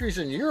these countries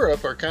in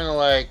Europe are kind of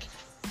like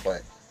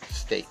what?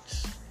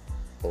 States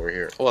over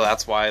here. Well,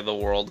 that's why the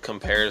world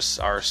compares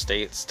our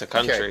states to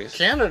countries.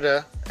 Okay.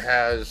 Canada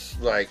has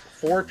like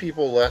 4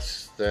 people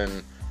less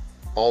than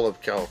all of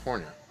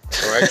California.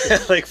 Right?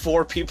 Like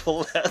 4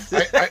 people less.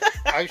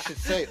 I should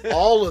say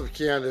all of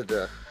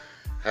Canada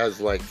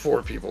has like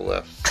 4 people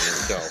less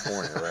than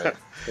California, right?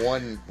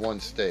 One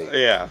state.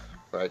 Yeah.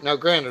 Right. Now,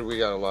 granted, we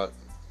got a lot,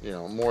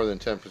 more than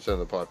 10% of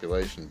the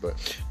population, but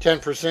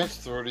 10% is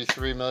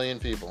 33 million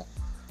people,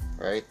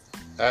 right?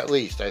 At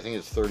least. I think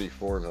it's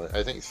 34 million.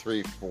 I think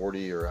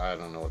 340, or I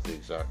don't know what the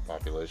exact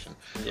population.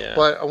 Yeah.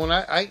 But when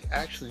I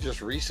actually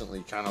just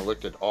recently kind of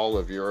looked at all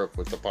of Europe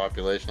with the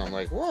population, I'm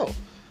like, whoa,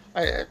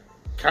 I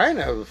kind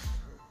of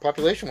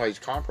population-wise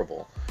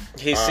comparable.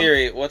 Hey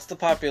Siri, what's the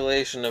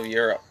population of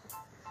Europe?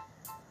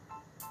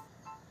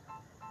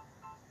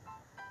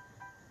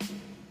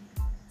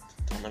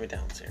 Don't let me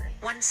down, Siri.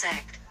 1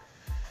 sec.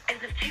 As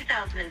of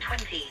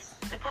 2020,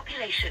 The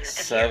population of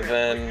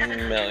 7 Europe was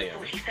million.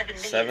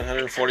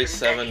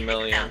 747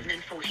 million.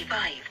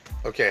 2045.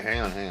 Okay, hang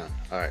on.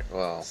 All right,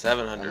 well,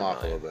 700 I'm off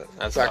a million. little bit.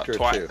 That's Factor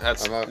about two.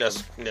 That's, I'm up-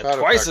 that's about a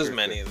twice factor as two.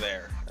 many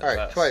there. All right,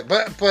 as us. twice.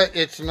 But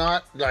it's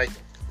not like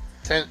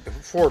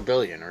 4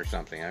 billion or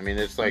something. I mean,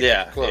 it's like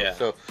Yeah, close.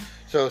 yeah.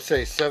 So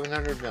say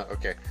 700 million.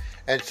 Okay.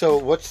 And so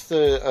what's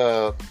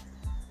the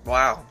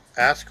Wow.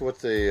 ask what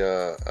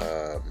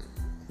the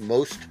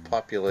most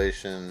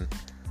population?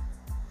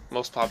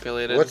 Most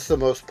populated. What's the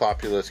most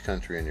populous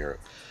country in Europe?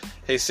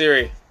 Hey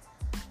Siri.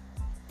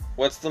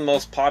 What's the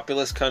most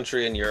populous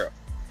country in Europe?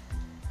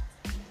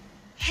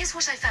 Here's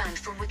what I found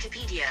from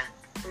Wikipedia.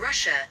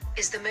 Russia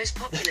is the most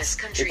populous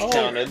country It's in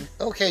counted.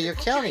 Europe. Okay, you're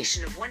counting.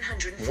 Population of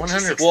 146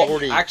 140.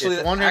 million. Actually,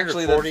 It's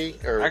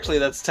 140 actually,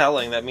 that's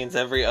telling. That means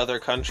every other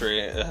country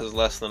has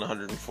less than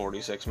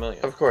 146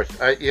 million. Of course,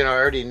 I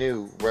already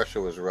knew Russia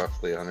was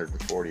roughly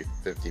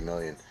 50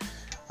 million.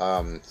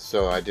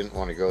 So I didn't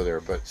want to go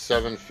there, but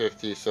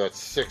 750, so that's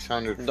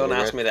 600. for Don't the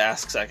ask rest. me to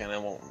ask second. I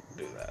won't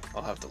do that.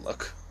 I'll have to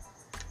look.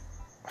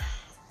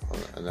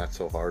 And that's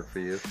so hard for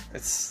you.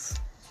 It's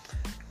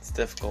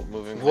difficult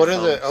moving. my What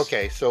are the thumbs.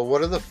 okay? So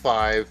what are the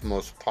 5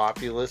 most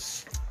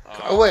populous? Uh,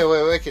 Oh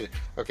wait.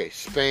 Okay,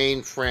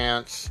 Spain,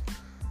 France.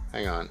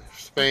 Hang on.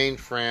 Spain,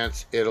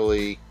 France,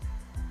 Italy.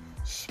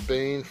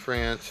 Spain,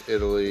 France,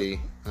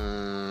 Italy.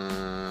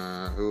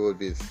 Who would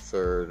be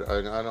third?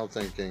 I don't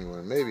think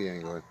England. Maybe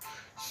England.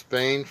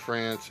 Spain,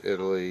 France,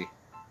 Italy.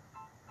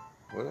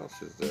 What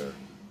else is there?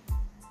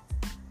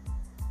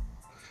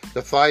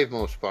 The 5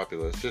 most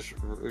populous. Just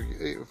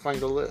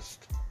find a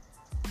list.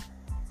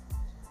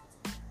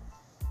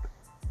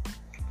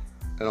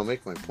 And I'll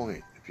make my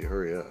point if you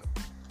hurry up.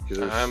 'Cause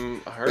there's-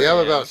 I'm we hurrying.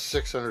 have about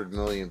 600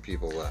 million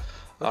people left.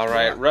 All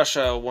right,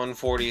 Russia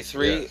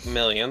 143 Yes.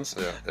 millions.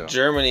 Yeah.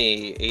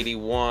 Germany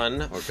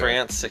 81, Okay.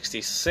 France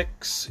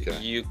 66, Okay.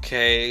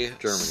 UK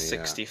Germany, yeah.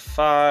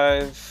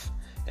 65,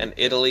 and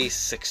Italy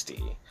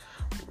 60.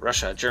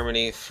 Russia,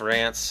 Germany,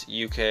 France,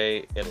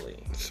 UK,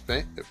 Italy.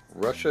 Spain,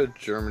 Russia,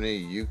 Germany,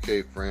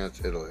 UK, France,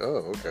 Italy.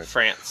 Oh, okay.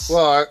 France.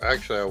 Well, I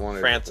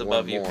wanted France one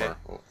above more.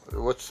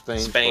 What's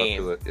Spain's Spain,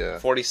 population? Yeah.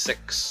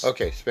 46.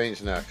 Okay,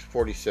 Spain's next.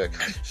 46.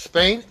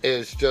 Spain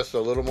is just a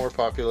little more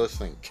populous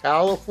than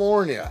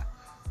California.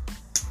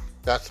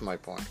 That's my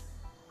point.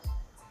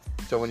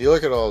 So when you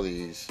look at all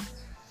these,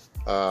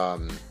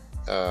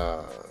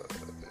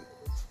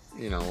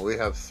 we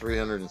have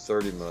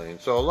 330 million.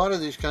 So a lot of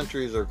these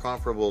countries are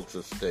comparable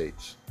to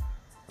states.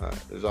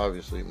 There's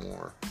obviously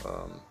more.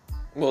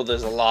 Well,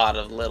 there's a lot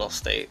of little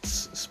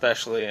states,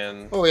 especially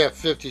in We have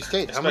 50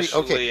 states.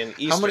 Especially in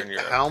Eastern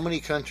Europe. How many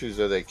countries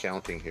are they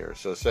counting here?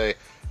 So say,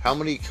 how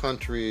many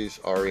countries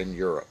are in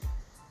Europe?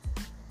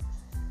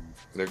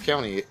 They're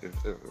counting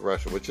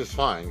Russia, which is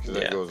fine because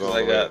that goes all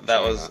the way up. that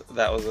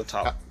China. was a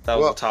top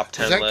a top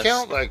 10 does that list.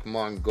 count like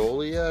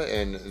Mongolia?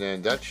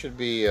 And that should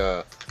be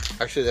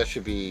actually that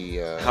should be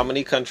How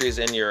many countries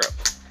in Europe?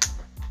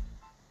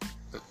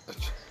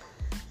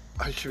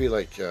 it should be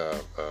like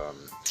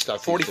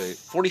Southeast 40, Asia.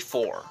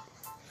 44.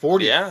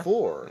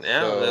 44.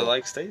 Yeah, So- they're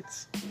like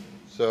states.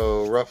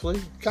 So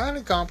roughly, kind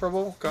of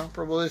comparable.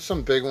 There's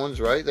some big ones,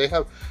 right? They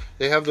have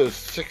those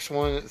six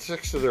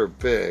that are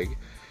big,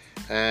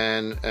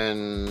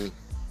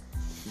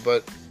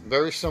 but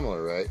very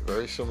similar, right?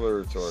 Very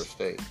similar to our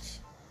states.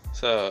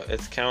 So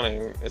it's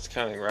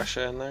counting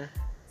Russia in there.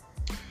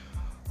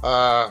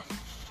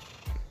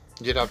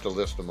 You'd have to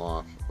list them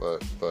off,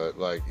 but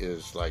like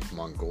is like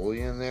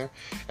Mongolia in there,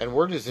 and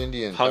where does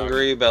India and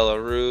Hungary,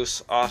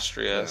 Belarus,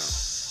 Austria, Yeah.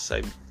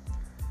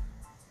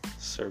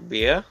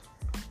 Serbia,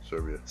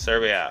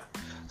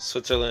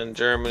 Switzerland,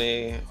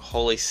 Germany,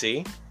 Holy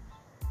See,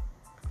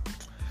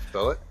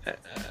 spell it?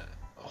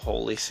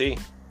 Holy See.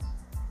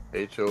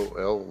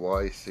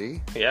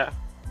 HOLYC? Yeah,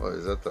 Oh,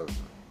 is that the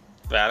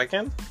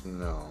Vatican?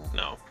 no?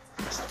 No,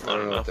 I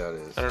don't know what that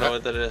is. I don't know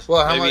what that is.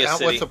 Well, Maybe a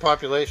city. what's the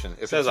population?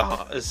 It says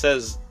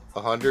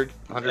 100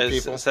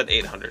 people. It said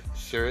 800.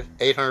 Serious?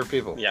 800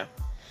 people. Yeah.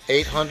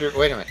 800.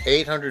 Wait a minute.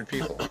 800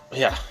 people.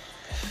 Yeah.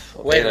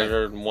 Wait a minute.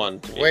 801.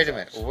 to be Wait a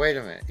exact. minute. Wait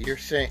a minute. You're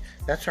saying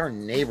that's our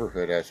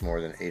neighborhood has more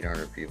than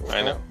 800 people.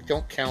 I know.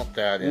 Don't count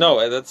that in.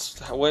 No, that's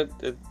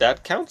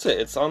that counts it.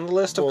 It's on the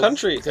list of Well,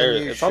 countries.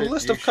 then It's on the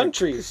list you of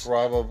countries.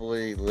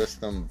 Probably list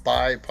them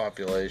by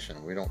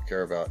population. We don't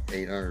care about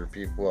 800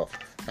 people. Well,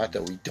 not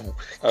that we don't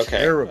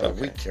care about.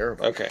 We care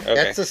about. Okay.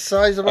 That's the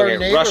size of our Okay,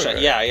 neighborhood. Russia.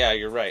 Yeah,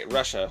 you're right.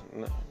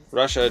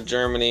 Russia,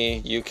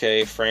 Germany,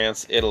 UK,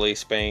 France, Italy,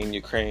 Spain,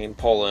 Ukraine,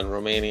 Poland,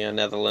 Romania,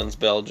 Netherlands,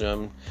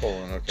 Belgium,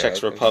 Poland, okay.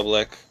 Czech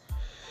Republic,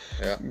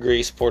 Yeah.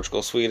 Greece,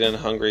 Portugal, Sweden,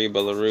 Hungary,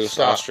 Belarus,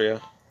 Stop.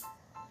 Austria.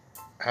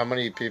 How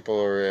many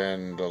people are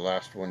in the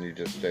last one you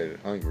just stated?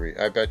 Hungary.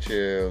 I bet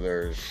you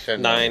there's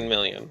 10 9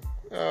 million.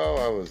 Oh,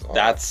 I was off.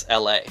 That's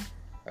LA.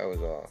 I was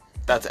off.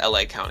 That's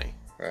LA County.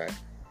 Right.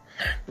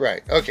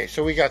 Right. Okay,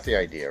 so we got the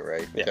idea,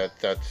 right? Yeah.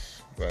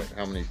 That's right.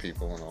 How many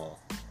people in all?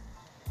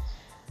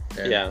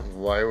 And Yeah.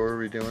 why were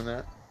we doing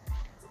that?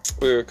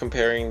 We were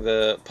comparing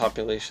the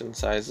population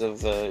size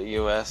of the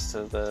U.S.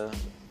 to the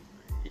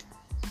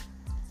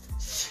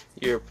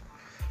You're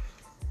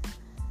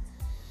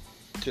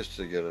Just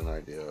to get an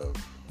idea of.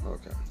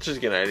 Okay. just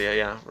to get an idea,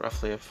 yeah,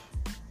 roughly of.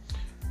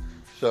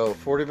 So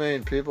 40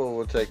 million people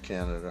will take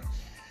Canada.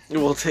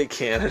 We'll take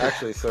Canada.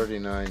 Actually,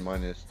 39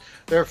 minus.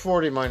 They're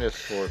 40 minus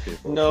 4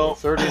 people. No,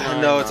 so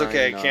 39. no, it's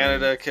okay. 9.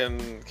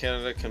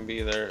 Canada can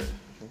be there.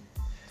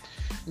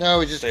 No,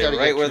 we just Stay got to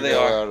right get where they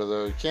are. out of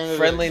those. Canada,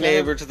 Friendly Canada,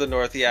 neighbor to the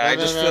north. Yeah, I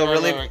No, just no, feel no,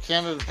 really. no,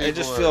 Canada I people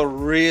just are- feel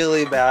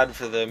really bad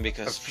for them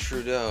because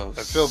Trudeau.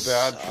 I feel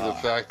bad for the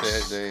fact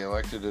that they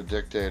elected a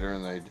dictator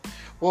and they.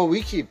 Well,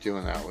 we keep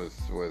doing that with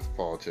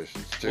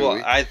politicians too. Well,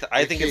 We- I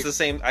we think it's keep- the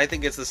same. I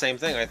think it's the same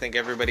thing. I think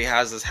everybody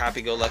has this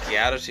happy-go-lucky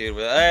attitude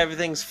where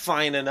everything's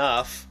fine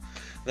enough.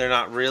 They're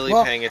not really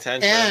Well, paying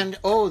attention. And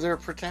they're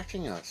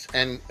protecting us.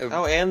 And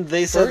and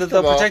they said First that they'll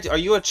of all, protect you. Are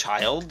you a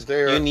child?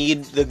 they're-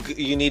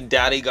 You need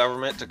daddy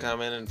government to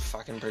come in and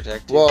fucking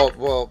protect you.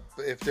 well,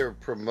 if they're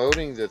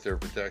promoting that they're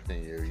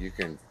protecting you, you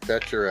can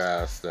bet your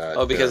ass that.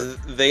 oh, because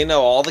they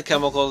know all the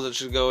chemicals that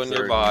should go in your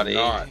they're body.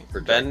 not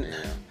protecting Ben, you.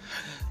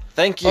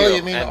 thank you. Oh,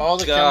 you mean and all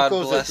the God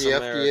chemicals that bless the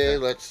America. FDA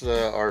lets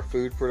our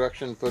food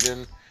production put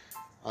in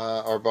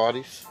our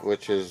bodies,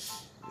 which is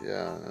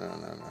no.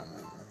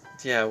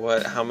 Yeah,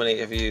 what? How many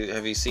have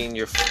you seen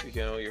your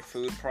your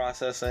food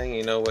processing?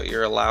 You know what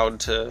you're allowed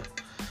to,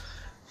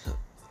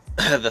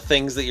 the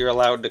things that you're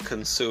allowed to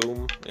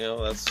consume. You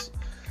know that's,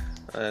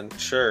 and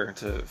sure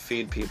to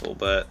feed people,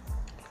 but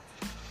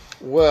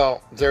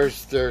Well,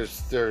 there's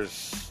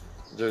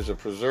a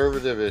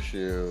preservative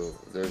issue.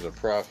 There's a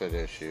profit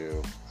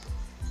issue.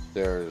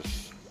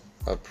 There's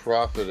a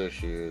profit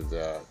issue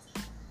that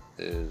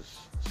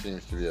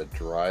seems to be a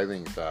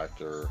driving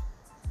factor.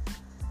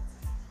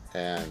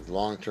 And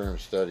long-term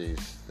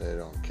studies, they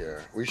don't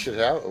care. We should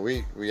have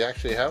we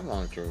actually have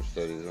long-term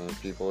studies when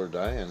people are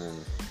dying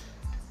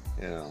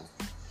and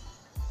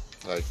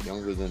like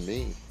younger than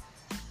me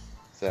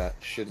that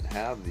shouldn't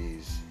have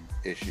these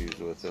issues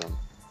with them,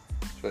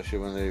 especially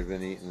when they've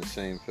been eating the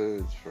same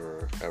foods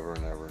for ever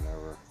and ever and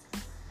ever.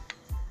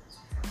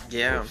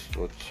 yeah,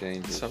 What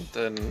changes?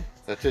 something.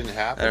 That didn't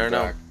happen I don't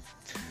know. back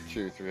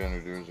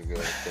 200-300 years ago.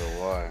 So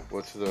why?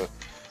 What's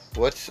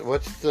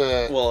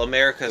the Well,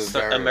 America the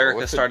variable? America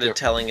What's the started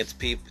difference?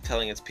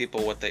 telling its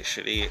people what they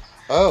should eat,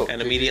 oh and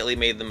did immediately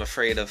made them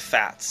afraid of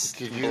fats.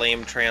 Did you-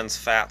 Blame trans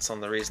fats on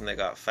the reason they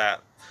got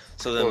fat.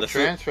 So then Well, the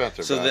trans food, fats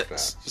are so bad that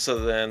fats. so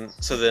then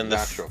the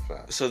natural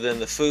fat. So then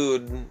the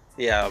food,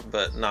 yeah,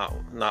 but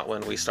not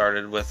when we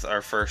started with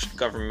our first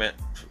government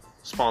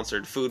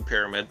sponsored food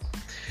pyramid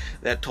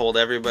that told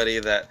everybody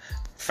that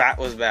fat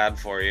was bad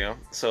for you.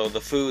 So the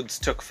foods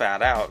took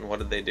fat out, and what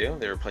did they do?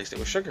 They replaced it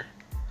with sugar.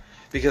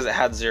 Because it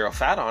had zero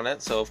fat on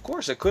it, so of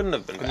course it couldn't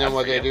have been bad And then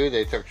what for they you. do,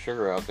 they took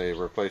sugar out. They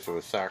replaced it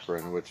with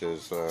saccharin, which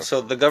is So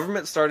the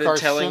government started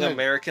telling Carcinogen.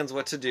 Americans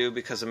what to do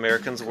because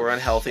Americans were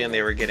unhealthy and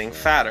they were getting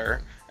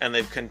fatter, and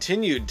they've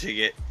continued to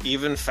get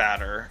even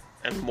fatter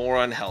and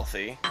more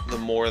unhealthy the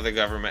more the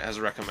government has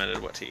recommended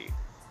what to eat.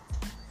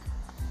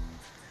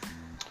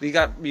 You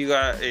got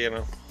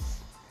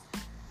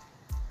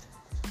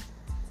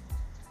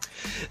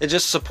it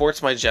just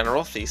supports my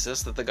general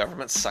thesis that the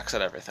government sucks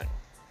at everything.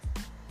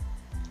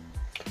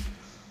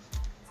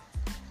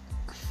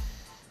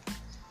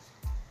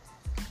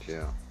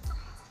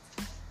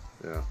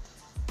 yeah.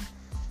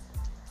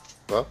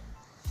 Well,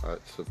 that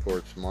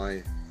supports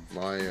my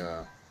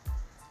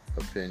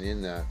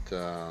opinion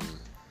that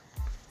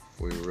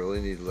we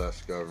really need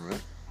less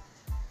government.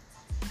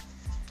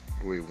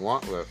 We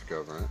want less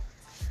government.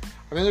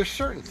 I mean, there's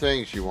certain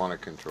things you want to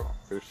control.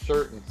 There's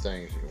certain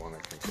things you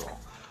want to control.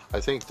 I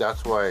think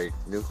that's why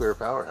nuclear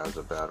power has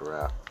a bad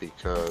rap,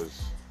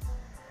 because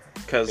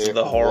Because It of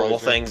the horrible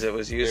wasn't- things it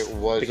was used it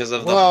was- because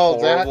of the well,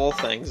 that- horrible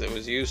things it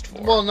was used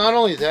for. well, not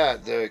only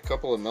that, the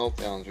couple of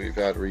meltdowns we've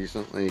had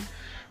recently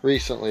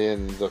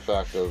in the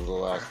fact of the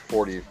last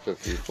 40,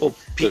 50, Well,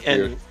 50 and,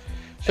 years.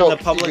 and the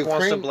public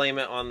wants to Ukraine- blame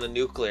it on the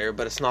nuclear,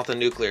 but it's not the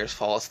nuclear's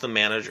fault. It's the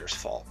manager's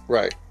fault.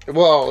 Right.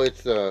 Well,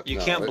 it's You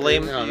can't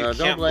blame- No, you don't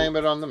can't blame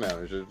it on the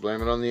managers.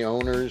 Blame it on the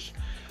owners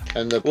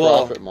and the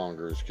Well, profit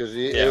mongers, because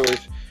yeah.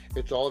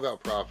 it's all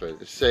about profit.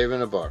 It's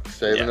saving a buck,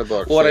 saving Yeah. a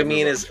buck. What I saving a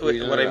mean buck, is,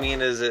 squeezing what it I out.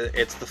 mean is,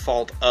 it's the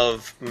fault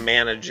of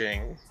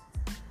managing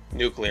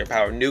nuclear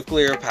power.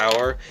 Nuclear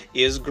power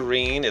is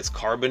green. It's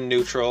carbon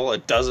neutral.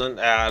 It doesn't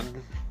add.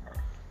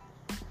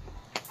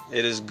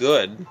 It is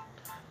good.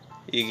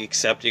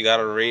 Except you got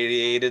a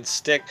radiated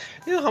stick.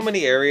 You know how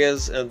many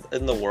areas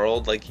in the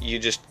world like you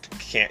just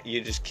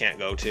can't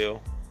go to.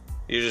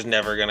 You're just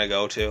never gonna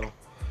go to.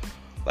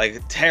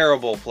 Like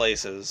terrible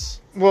places.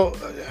 Well,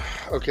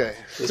 okay.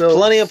 There's So-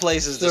 plenty of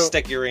places to so-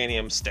 stick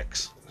uranium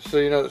sticks.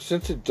 So,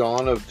 since the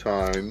dawn of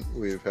time,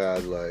 we've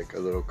had like a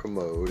little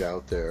commode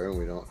out there, and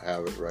we don't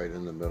have it right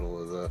in the middle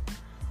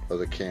of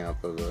the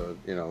camp of the.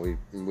 We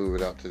move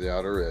it out to the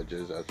outer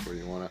edges. That's where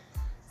you want to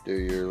do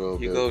your little.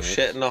 You business. go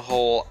shit in a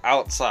hole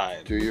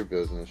outside. Do your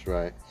business,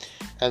 right?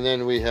 And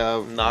then we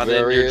have Not in your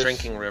various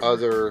drinking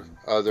river.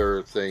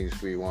 other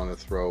things we want to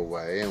throw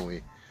away, and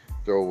we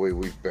throw away.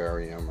 We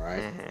bury them,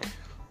 right? Mhm.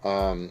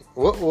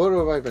 What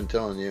have I been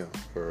telling you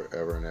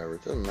forever and ever?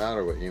 It doesn't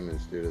matter what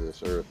humans do to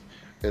this earth.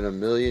 In a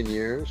million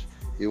years,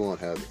 you won't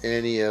have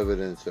any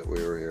evidence that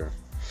we were here.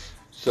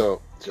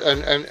 So,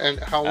 and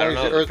how long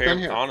has the Earth been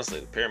here? Honestly,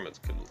 the pyramids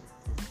could.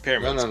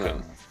 Pyramids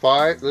No.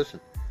 could. Listen.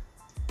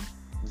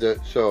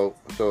 So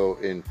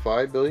in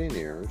 5 billion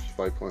years,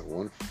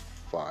 5.15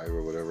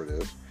 or whatever it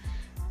is,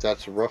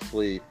 that's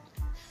roughly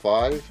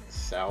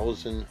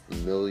 5,000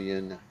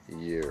 million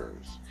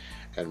years.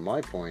 And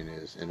my point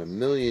is, in a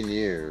million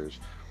years,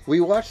 we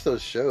watch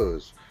those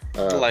shows.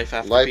 Life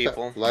After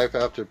People. Life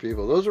After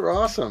People. Those are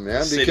awesome,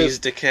 man. Cities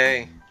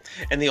decay,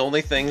 and the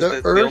only things the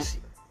that Earth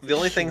the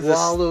only things this,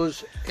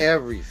 swallows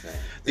everything.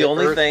 The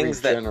only Earth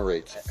things that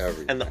regenerates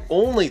everything. and the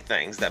only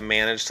things that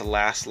manage to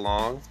last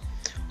long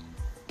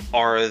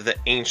are the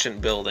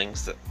ancient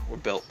buildings that were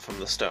built from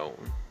the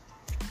stone.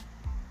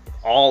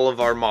 All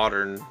of our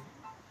modern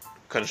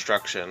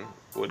construction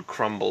would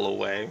crumble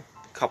away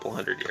a couple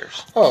hundred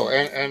years. Oh,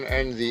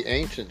 and the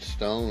ancient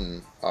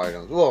stone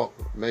items. Well,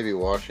 maybe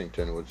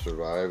Washington would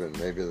survive, and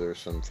maybe there's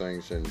some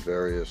things in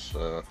various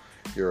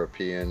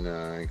European,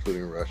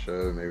 including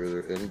Russia.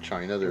 Maybe in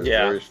China, there's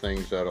various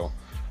things that'll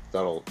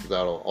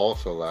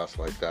also last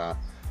like that.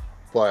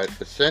 But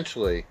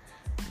essentially,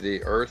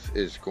 the Earth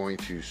is going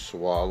to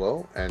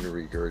swallow and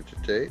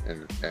regurgitate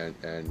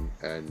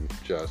and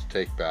just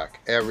take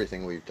back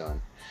everything we've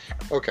done.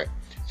 Okay,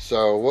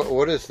 so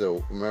what is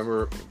the?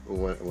 Remember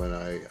when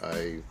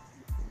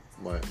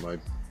my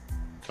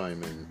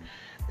time in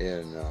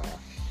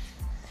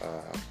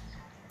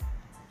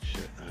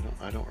shit,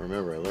 I don't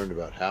remember. I learned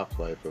about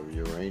half-life of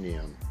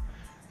uranium,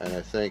 and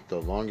I think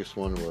the longest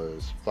one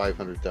was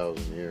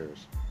 500,000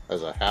 years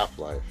as a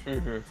half-life.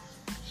 Mm-hmm.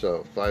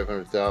 So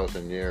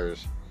 500,000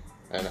 years,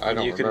 and I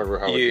don't remember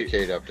how it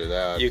decayed after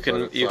that. You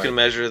can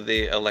measure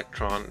the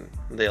electron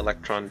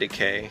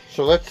decay.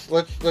 So let's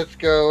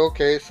go.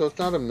 Okay, so it's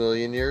not a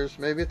million years.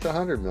 Maybe it's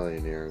 100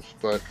 million years.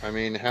 But I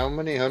mean, how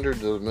many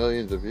hundreds of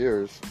millions of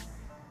years?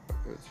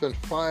 It's been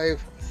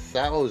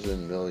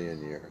 5,000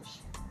 million years.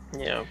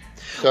 Yeah.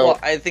 So well,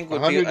 I think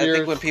when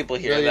people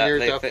hear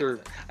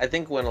that, I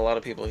think when a lot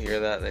of people hear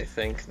that, they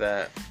think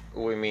that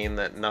we mean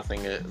that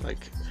nothing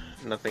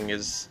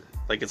is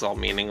like it's all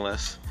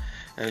meaningless,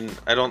 and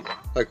I don't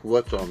like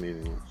what's all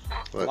meaningless.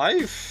 What?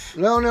 Life.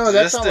 No,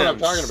 that's not what I'm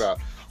talking about.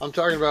 I'm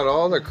talking about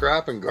all the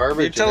crap and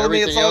garbage. You're telling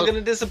me it's all going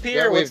to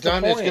disappear. That What's the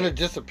point? It's going to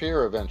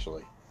disappear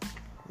eventually.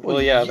 Well,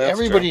 yeah, that's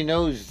everybody true.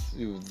 knows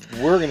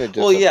we're going to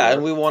disappear. Well, yeah,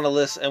 and we want to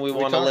listen, and we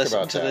want to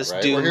listen to this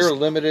right? We're here a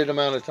limited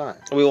amount of time.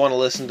 We want to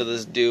listen to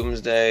this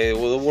doomsday.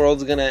 Well, the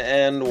world's going to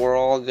end. We're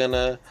all going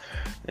to,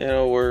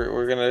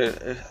 we're going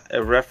to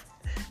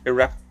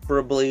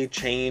irreparably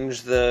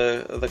change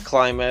the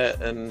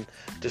climate and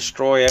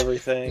destroy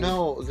everything.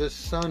 No, the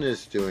sun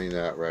is doing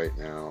that right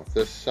now.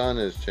 The sun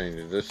is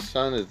changing. The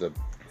sun is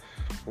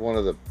one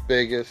of the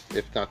biggest,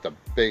 if not the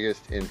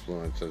biggest,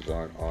 influences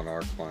on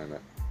our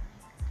climate.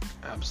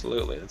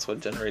 Absolutely. That's what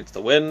generates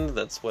the wind.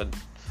 That's what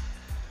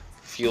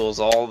fuels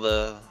all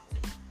the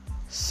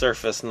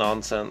surface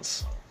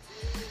nonsense.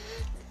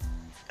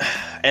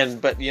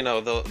 But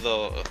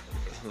they'll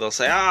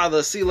say,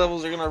 the sea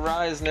levels are going to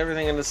rise and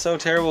everything, and it's so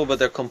terrible, but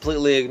they're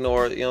completely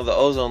ignored. The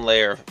ozone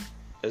layer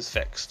is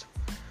fixed.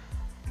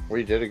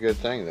 We did a good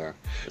thing there.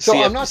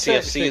 So I'm not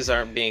saying CFCs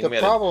aren't being the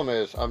problem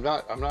is I'm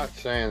not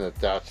saying that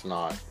that's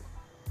not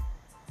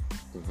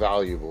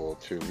valuable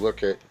to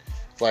look at.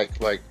 Like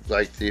the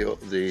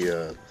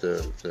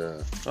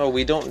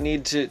we don't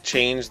need to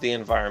change the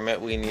environment.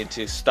 We need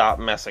to stop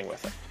messing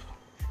with it.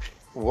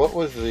 What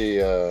was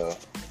the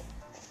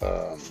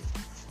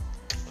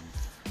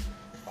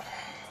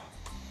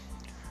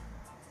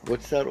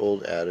what's that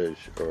old adage,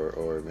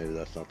 or maybe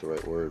that's not the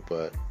right word,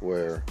 but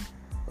where,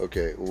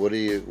 okay,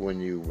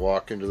 when you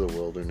walk into the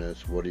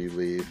wilderness, what do you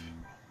leave?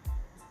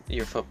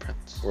 Your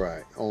footprints.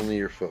 Right, only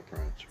your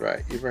footprints.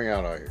 Right, you bring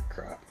out all your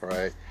crap.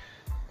 Right.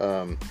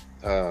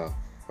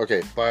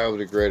 Okay,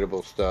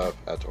 biodegradable stuff,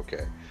 that's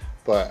okay.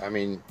 But, I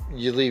mean,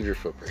 you leave your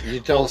footprint.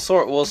 You don't...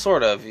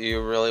 sort of.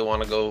 You really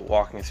want to go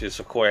walking through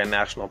Sequoia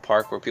National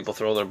Park where people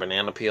throw their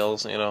banana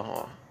peels,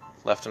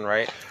 left and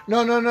right?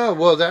 No.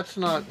 Well, that's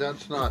not...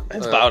 It's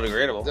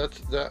biodegradable.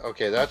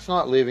 Okay, that's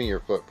not leaving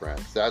your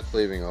footprints. That's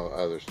leaving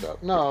other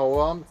stuff. No,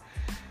 well,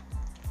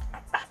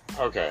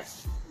 okay.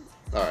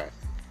 All right.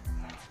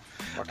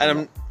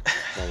 And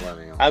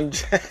I'm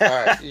just,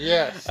 all right,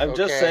 yes. I'm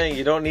just saying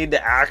you don't need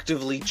to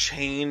actively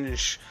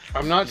change.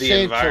 I'm not the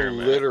saying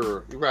environment. to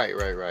litter.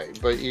 Right.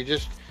 But you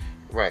just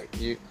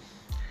you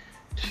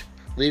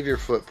leave your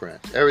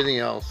footprints. Everything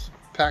else,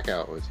 pack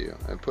out with you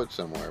and put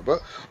somewhere.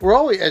 But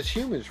as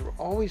humans, we're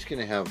always going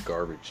to have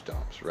garbage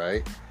dumps,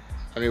 right?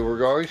 I mean,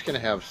 we're always going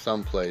to have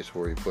some place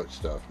where we put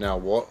stuff.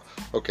 Now,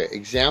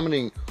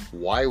 examining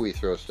why we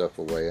throw stuff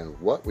away and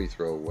what we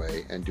throw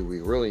away, and do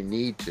we really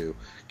need to?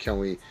 Can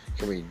we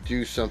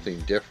do something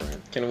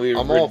different? Can we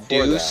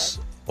reduce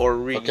or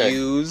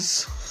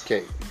reuse?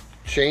 Okay,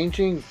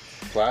 changing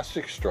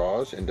plastic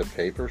straws into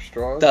paper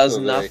straws? Does so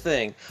they-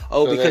 nothing.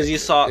 Oh, so because they- you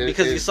saw it-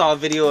 because you it- saw a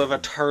video of a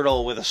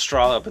turtle with a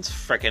straw up its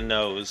frickin'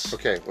 nose.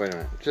 Okay, wait a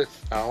minute. Just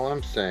all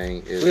I'm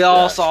saying is We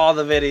all that saw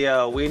the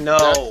video. We know.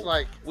 That's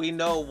like we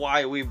know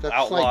why we that's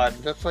outlawed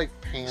like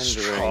pandering.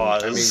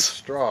 straws. I mean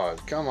straws.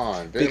 Come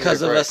on.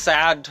 because of Right. a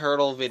sad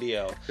turtle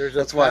video. There's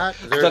That's a why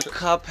there's, the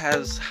cup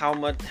has how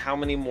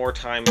many more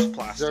times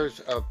plastic?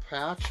 there's a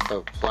patch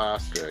of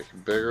plastic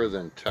bigger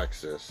than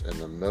Texas in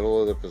the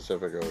middle of the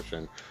Pacific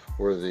Ocean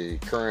where the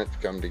currents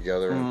come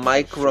together and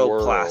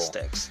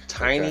Microplastics, swirl.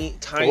 tiny.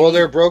 Well,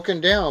 they're broken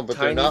down, but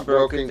they're tiny not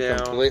broken broken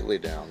down. completely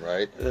down,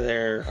 right?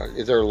 They're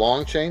They're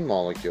long chain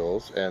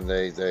molecules, and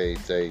they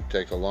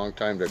take a long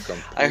time to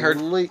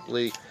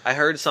completely. I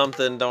heard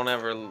something. Don't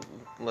ever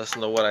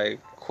listen to what I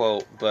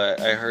quote,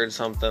 but I heard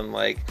something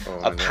like Oh,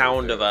 I a know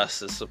pound what of they are.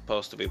 us is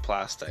supposed to be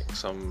plastic.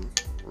 Some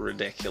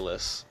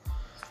ridiculous.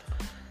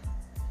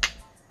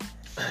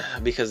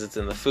 Because it's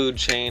in the food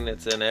chain,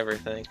 it's in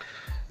everything.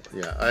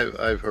 Yeah,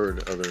 I've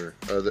heard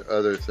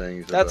other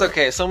things. That's about-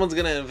 okay. Someone's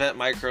gonna invent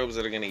microbes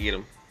that are gonna eat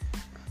them.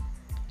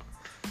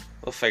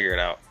 We'll figure it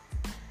out.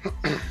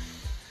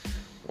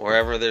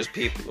 Wherever there's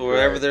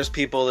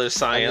people, there's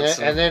science.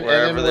 And then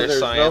wherever when there's there's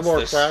science, no more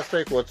there's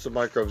plastic, what's the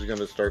microbes going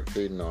to start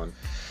feeding on?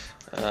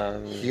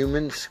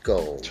 Human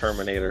skulls.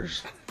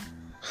 Terminators.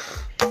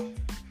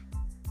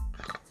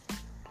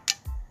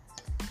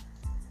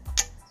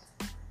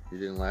 You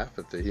didn't laugh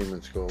at the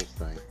human skulls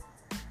thing.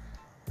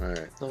 All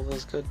right. No,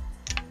 that's good.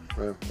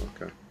 Well,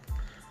 okay.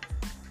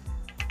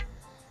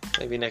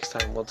 Maybe next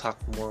time we'll talk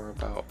more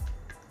about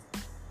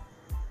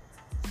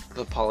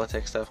the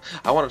politics stuff.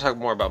 I want to talk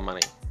more about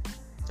money.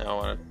 I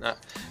want to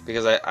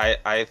because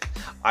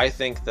I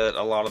think that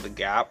a lot of the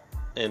gap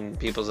in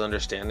people's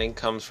understanding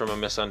comes from a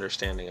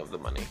misunderstanding of the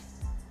money.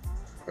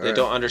 All They right.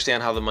 don't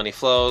understand how the money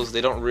flows.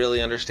 They don't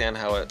really understand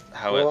how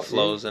Well, it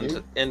flows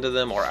you- into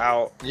them or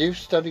out. You've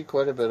studied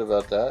quite a bit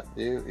about that.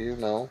 You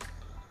know.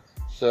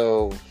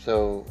 So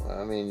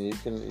I mean,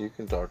 you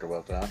can talk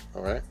about that.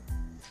 All right.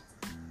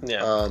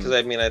 Yeah, because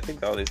I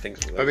think all these things.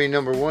 I mean,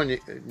 number one, I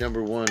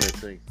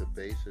think the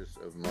basis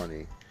of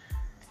money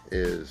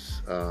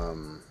is.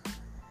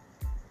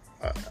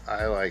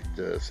 I like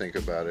to think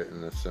about it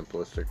in the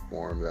simplistic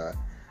form that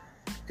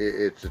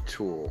it's a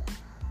tool.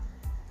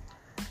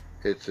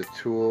 It's a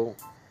tool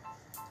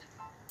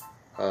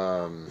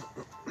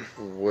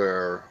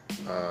where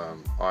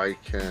I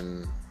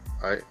can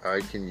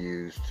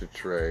use to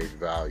trade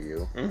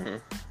value, Mm-hmm.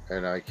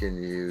 and I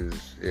can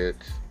use it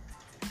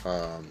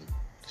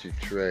to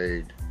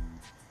trade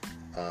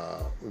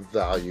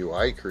value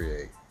I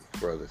create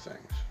for other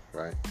things,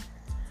 right?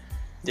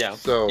 Yeah.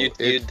 So you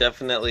it's-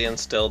 definitely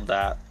instilled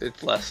that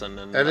it's- lesson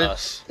in And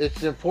us.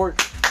 it's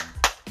important.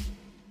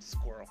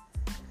 Squirrel.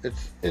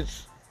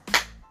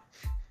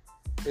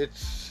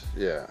 It's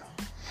yeah.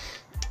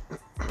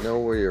 Know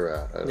where you're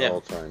at Yeah.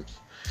 all times.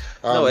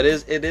 No, it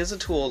is a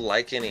tool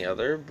like any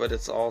other, but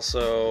it's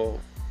also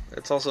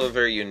a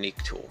very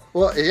unique tool.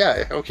 Well,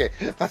 yeah, okay.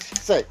 I was gonna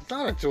say it's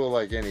not a tool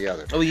like any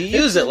other. Oh, you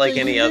use it like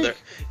any unique. other.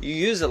 You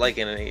use it like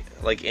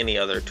any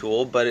other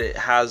tool, but it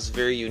has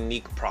very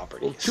unique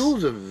properties. Well,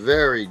 tool's a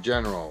very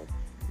general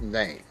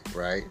name,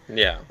 right?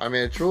 Yeah. I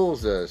mean, a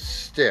tool's a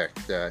stick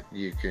that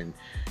you can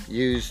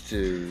use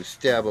to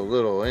stab a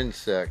little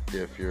insect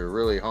if you're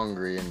really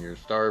hungry and you're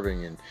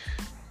starving. And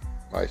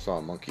I saw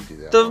a monkey do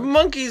that. The once.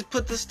 monkeys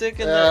put the stick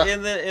in Yeah.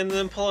 and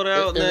then pull it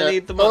out and In then the-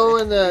 eat the monkey. Oh,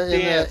 in the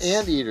ants.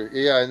 anteater.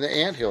 Yeah, in the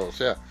anthills.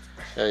 Yeah.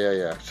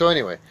 So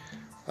anyway,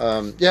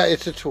 yeah,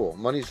 it's a tool.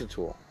 Money's a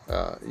tool.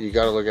 You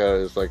got to look at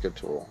it as like a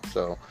tool.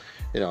 So,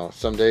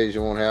 some days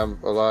you won't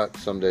have a lot.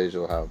 Some days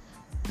you'll have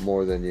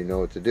more than you know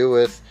what to do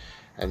with,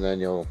 and then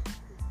you'll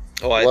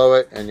blow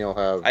it, and you won't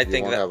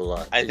have a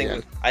lot.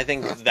 again. I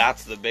think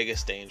that's the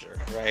biggest danger,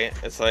 right?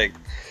 It's like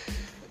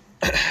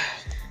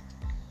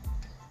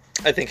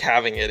I think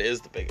having it is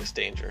the biggest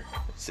danger.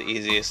 It's the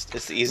easiest.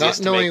 It's the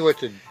easiest. Not knowing to make, what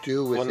to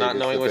do with Well, it. not is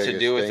knowing the what to biggest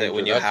do with it danger.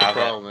 when you That's have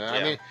the it. problem. I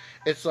Yeah. mean,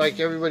 it's like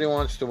everybody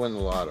wants to win the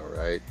lotto,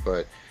 right?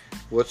 But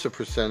what's the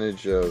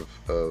percentage of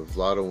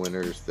lotto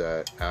winners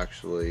that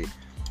actually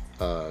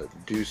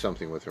do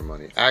something with their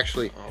money?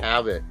 Actually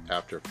have it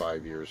after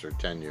 5 years or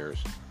 10 years?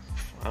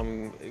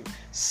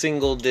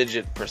 Single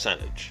digit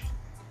percentage.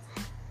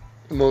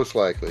 Most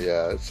likely,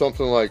 yeah. It's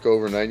something like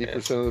over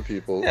 90% of the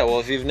people. Yeah, well,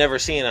 if you've never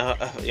seen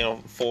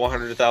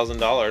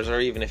 $400,000, or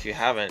even if you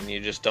haven't, and you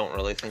just don't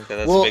really think that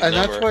that's a big and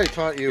number, that's why I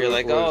taught you. you're it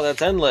like, was- oh,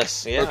 that's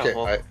endless. Yeah. Okay,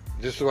 well,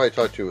 this is why I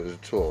taught you it was a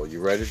tool.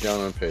 You write it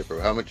down on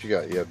paper. How much you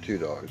got? You have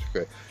 $2.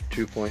 Okay,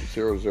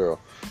 2.00.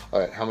 All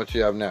right, how much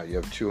you have now? You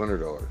have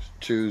 $200.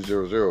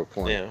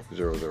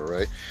 200.00,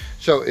 right?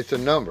 So it's a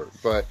number,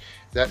 but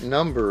that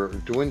number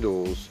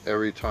dwindles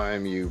every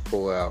time you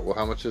pull out. Well,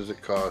 how much does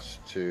it cost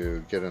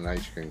to get an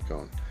ice cream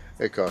cone?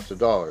 It costs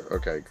 $1.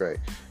 Okay, great.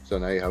 So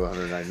now you have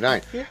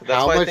 199. Yeah, that's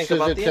How why I much think does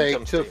about it the take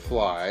income to statement.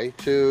 fly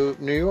to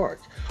New York?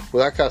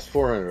 Well, that costs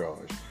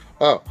 $400.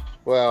 Oh,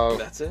 well,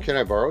 That's it? can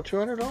I borrow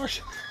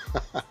 $200?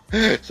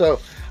 So,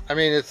 I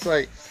mean, it's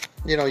like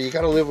you know, you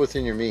got to live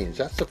within your means.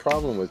 That's the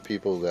problem with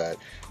people that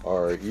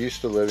are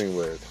used to living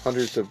with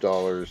hundreds of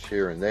dollars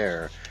here and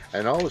there,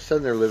 and all of a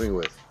sudden they're living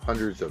with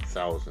hundreds of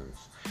thousands.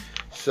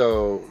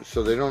 So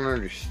they don't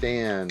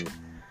understand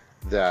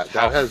that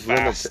How has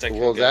fast it can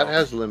well, that go.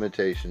 has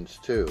limitations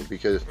too,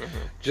 because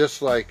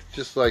just like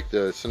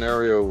the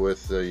scenario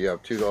with you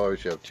have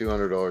 $2, you have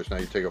 $200. Now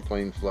you take a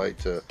plane flight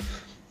to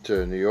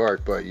New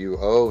York, but you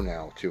owe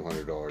now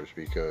 $200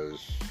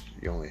 because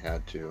you only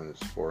had to, and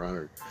it's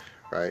 $400,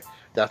 right?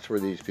 That's where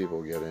these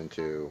people get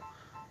into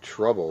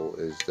trouble,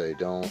 is they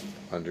don't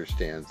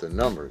understand the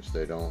numbers.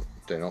 They don't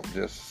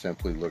just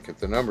simply look at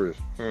the numbers.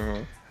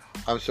 Mm-hmm.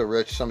 I'm so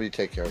rich, somebody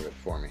take care of it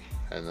for me.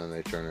 And then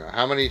they turn around.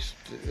 How many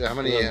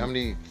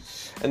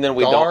And then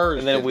we stars don't.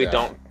 And then did we that?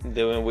 don't.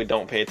 Then we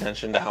don't pay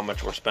attention to how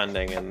much we're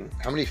spending. And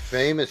How many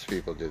famous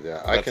people did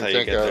that? I That's can how you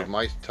think get of there.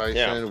 Mike Tyson,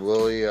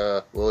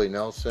 Yeah. Willie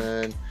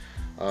Nelson.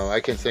 I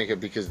can think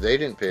of, because they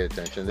didn't pay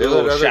attention. They Ooh,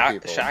 let other Shaq,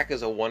 people. Shaq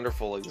is a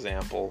wonderful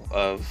example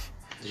of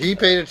He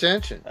paid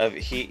attention.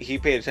 he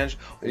paid attention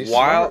He's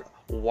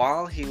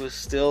while he was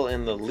still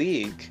in the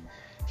league.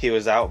 He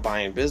was out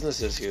buying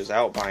businesses. He was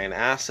out buying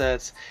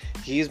assets.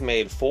 He's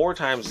made 4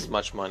 times as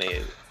much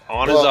money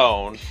on his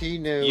own, He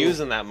knew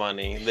using that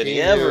money that he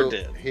ever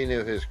did. He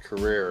knew his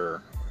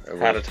career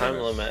Had was a time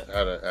gonna- limit.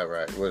 Had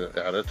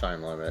a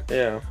time limit.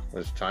 Yeah.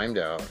 Was timed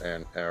out,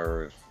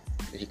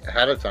 he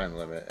had a time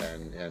limit,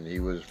 and he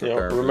was You know,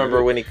 prepared.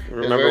 remember when he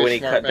very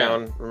smart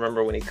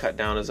man. cut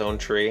down his own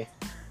tree?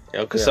 You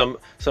know, because Yeah.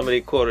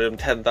 somebody quoted him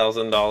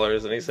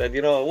 $10,000, and he said,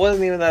 you know, it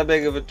wasn't even that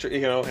big of a tree,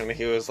 you know, and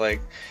he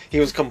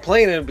was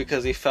complaining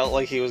because he felt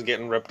like he was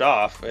getting ripped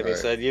off, and he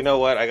Right. said, you know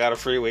what, I got a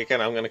free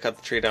weekend, I'm going to cut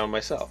the tree down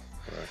myself.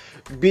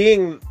 Right.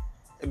 Being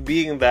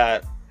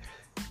that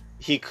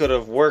he could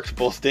have worked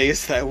both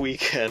days that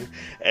weekend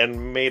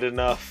and made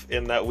enough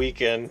in that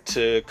weekend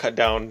to cut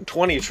down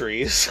 20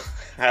 trees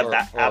at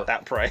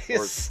that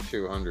price. Or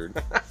 200.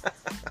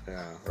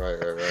 Yeah, right.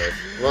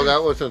 Well,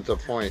 that wasn't the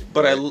point.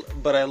 But I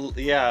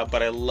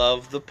right?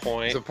 love the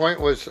point. The point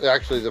was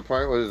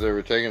they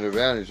were taking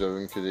advantage of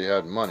him because he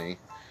had money,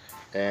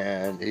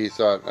 and he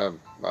thought,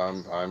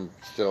 I'm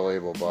still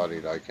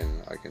able-bodied. I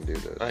can do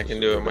this. I This can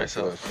is do it ridiculous."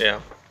 myself.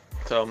 Yeah.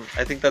 So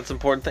I think that's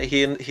important that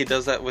he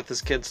does that with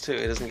his kids too.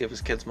 He doesn't give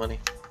his kids money.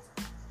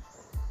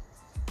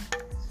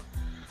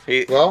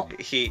 His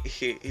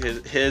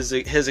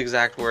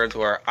exact words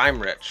were,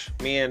 "I'm rich.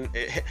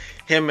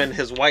 Him and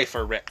his wife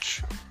are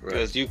rich. Right.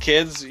 Because you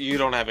kids, you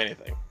don't have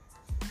anything."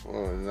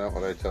 Well, isn't that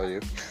what I tell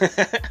you?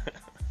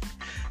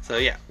 So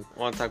yeah, I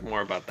want to talk more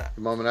about that.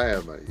 The moment I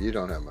have money, you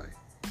don't have money.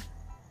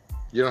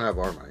 You don't have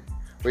our money.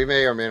 We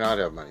may or may not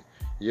have money.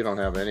 You don't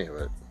have any of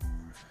it.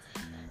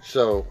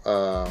 So,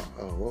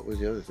 what was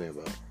the other thing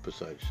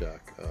besides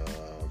Shaq?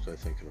 What was I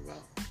thinking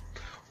about?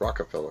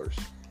 Rockefellers.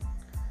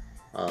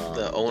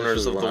 The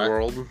owners of the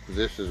world.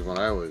 This is when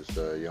I was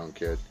a young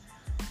kid.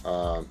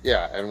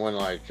 Yeah, and when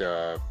I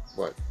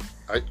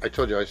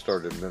told you I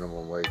started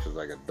minimum wage was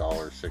like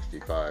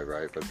 $1.65,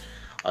 right? But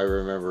I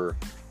remember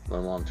my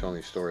mom telling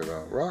me a story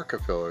about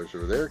Rockefellers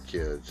or their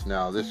kids.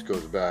 Now, this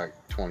goes back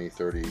 20,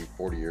 30,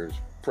 40 years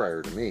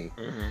prior to me.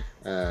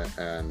 Mm-hmm.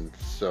 And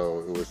so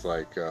it was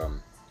like,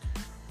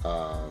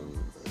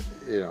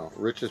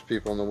 richest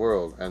people in the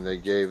world, and they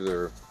gave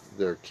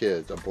their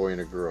kids, a boy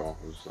and a girl,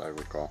 as I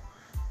recall.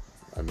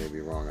 I may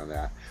be wrong on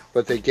that.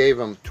 But they gave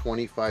them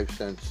 25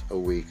 cents a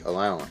week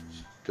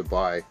allowance to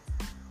buy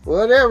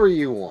whatever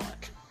you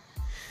want.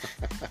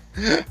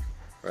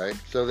 Right?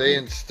 So they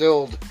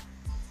instilled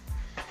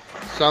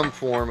some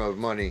form of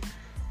money.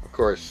 Of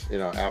course,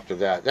 after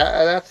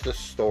that's the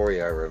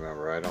story I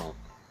remember. I don't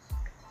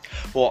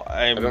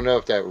know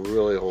if that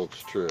really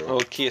holds true. Well,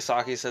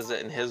 Kiyosaki says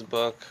it in his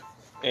book,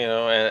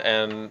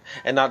 and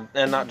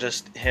not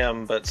just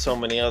him, but so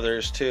many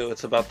others too.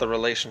 It's about the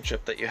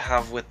relationship that you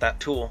have with that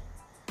tool.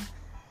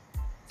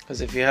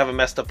 Because if you have a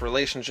messed up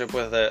relationship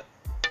with it,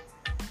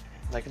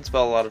 that can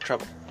spell a lot of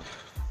trouble.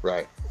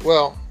 Right.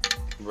 Well,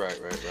 right.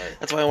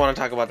 That's why I want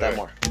to talk about that Right.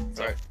 more.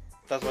 So Right.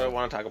 that's what I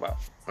want to talk about.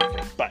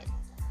 Okay. Bye.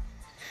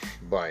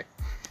 Bye.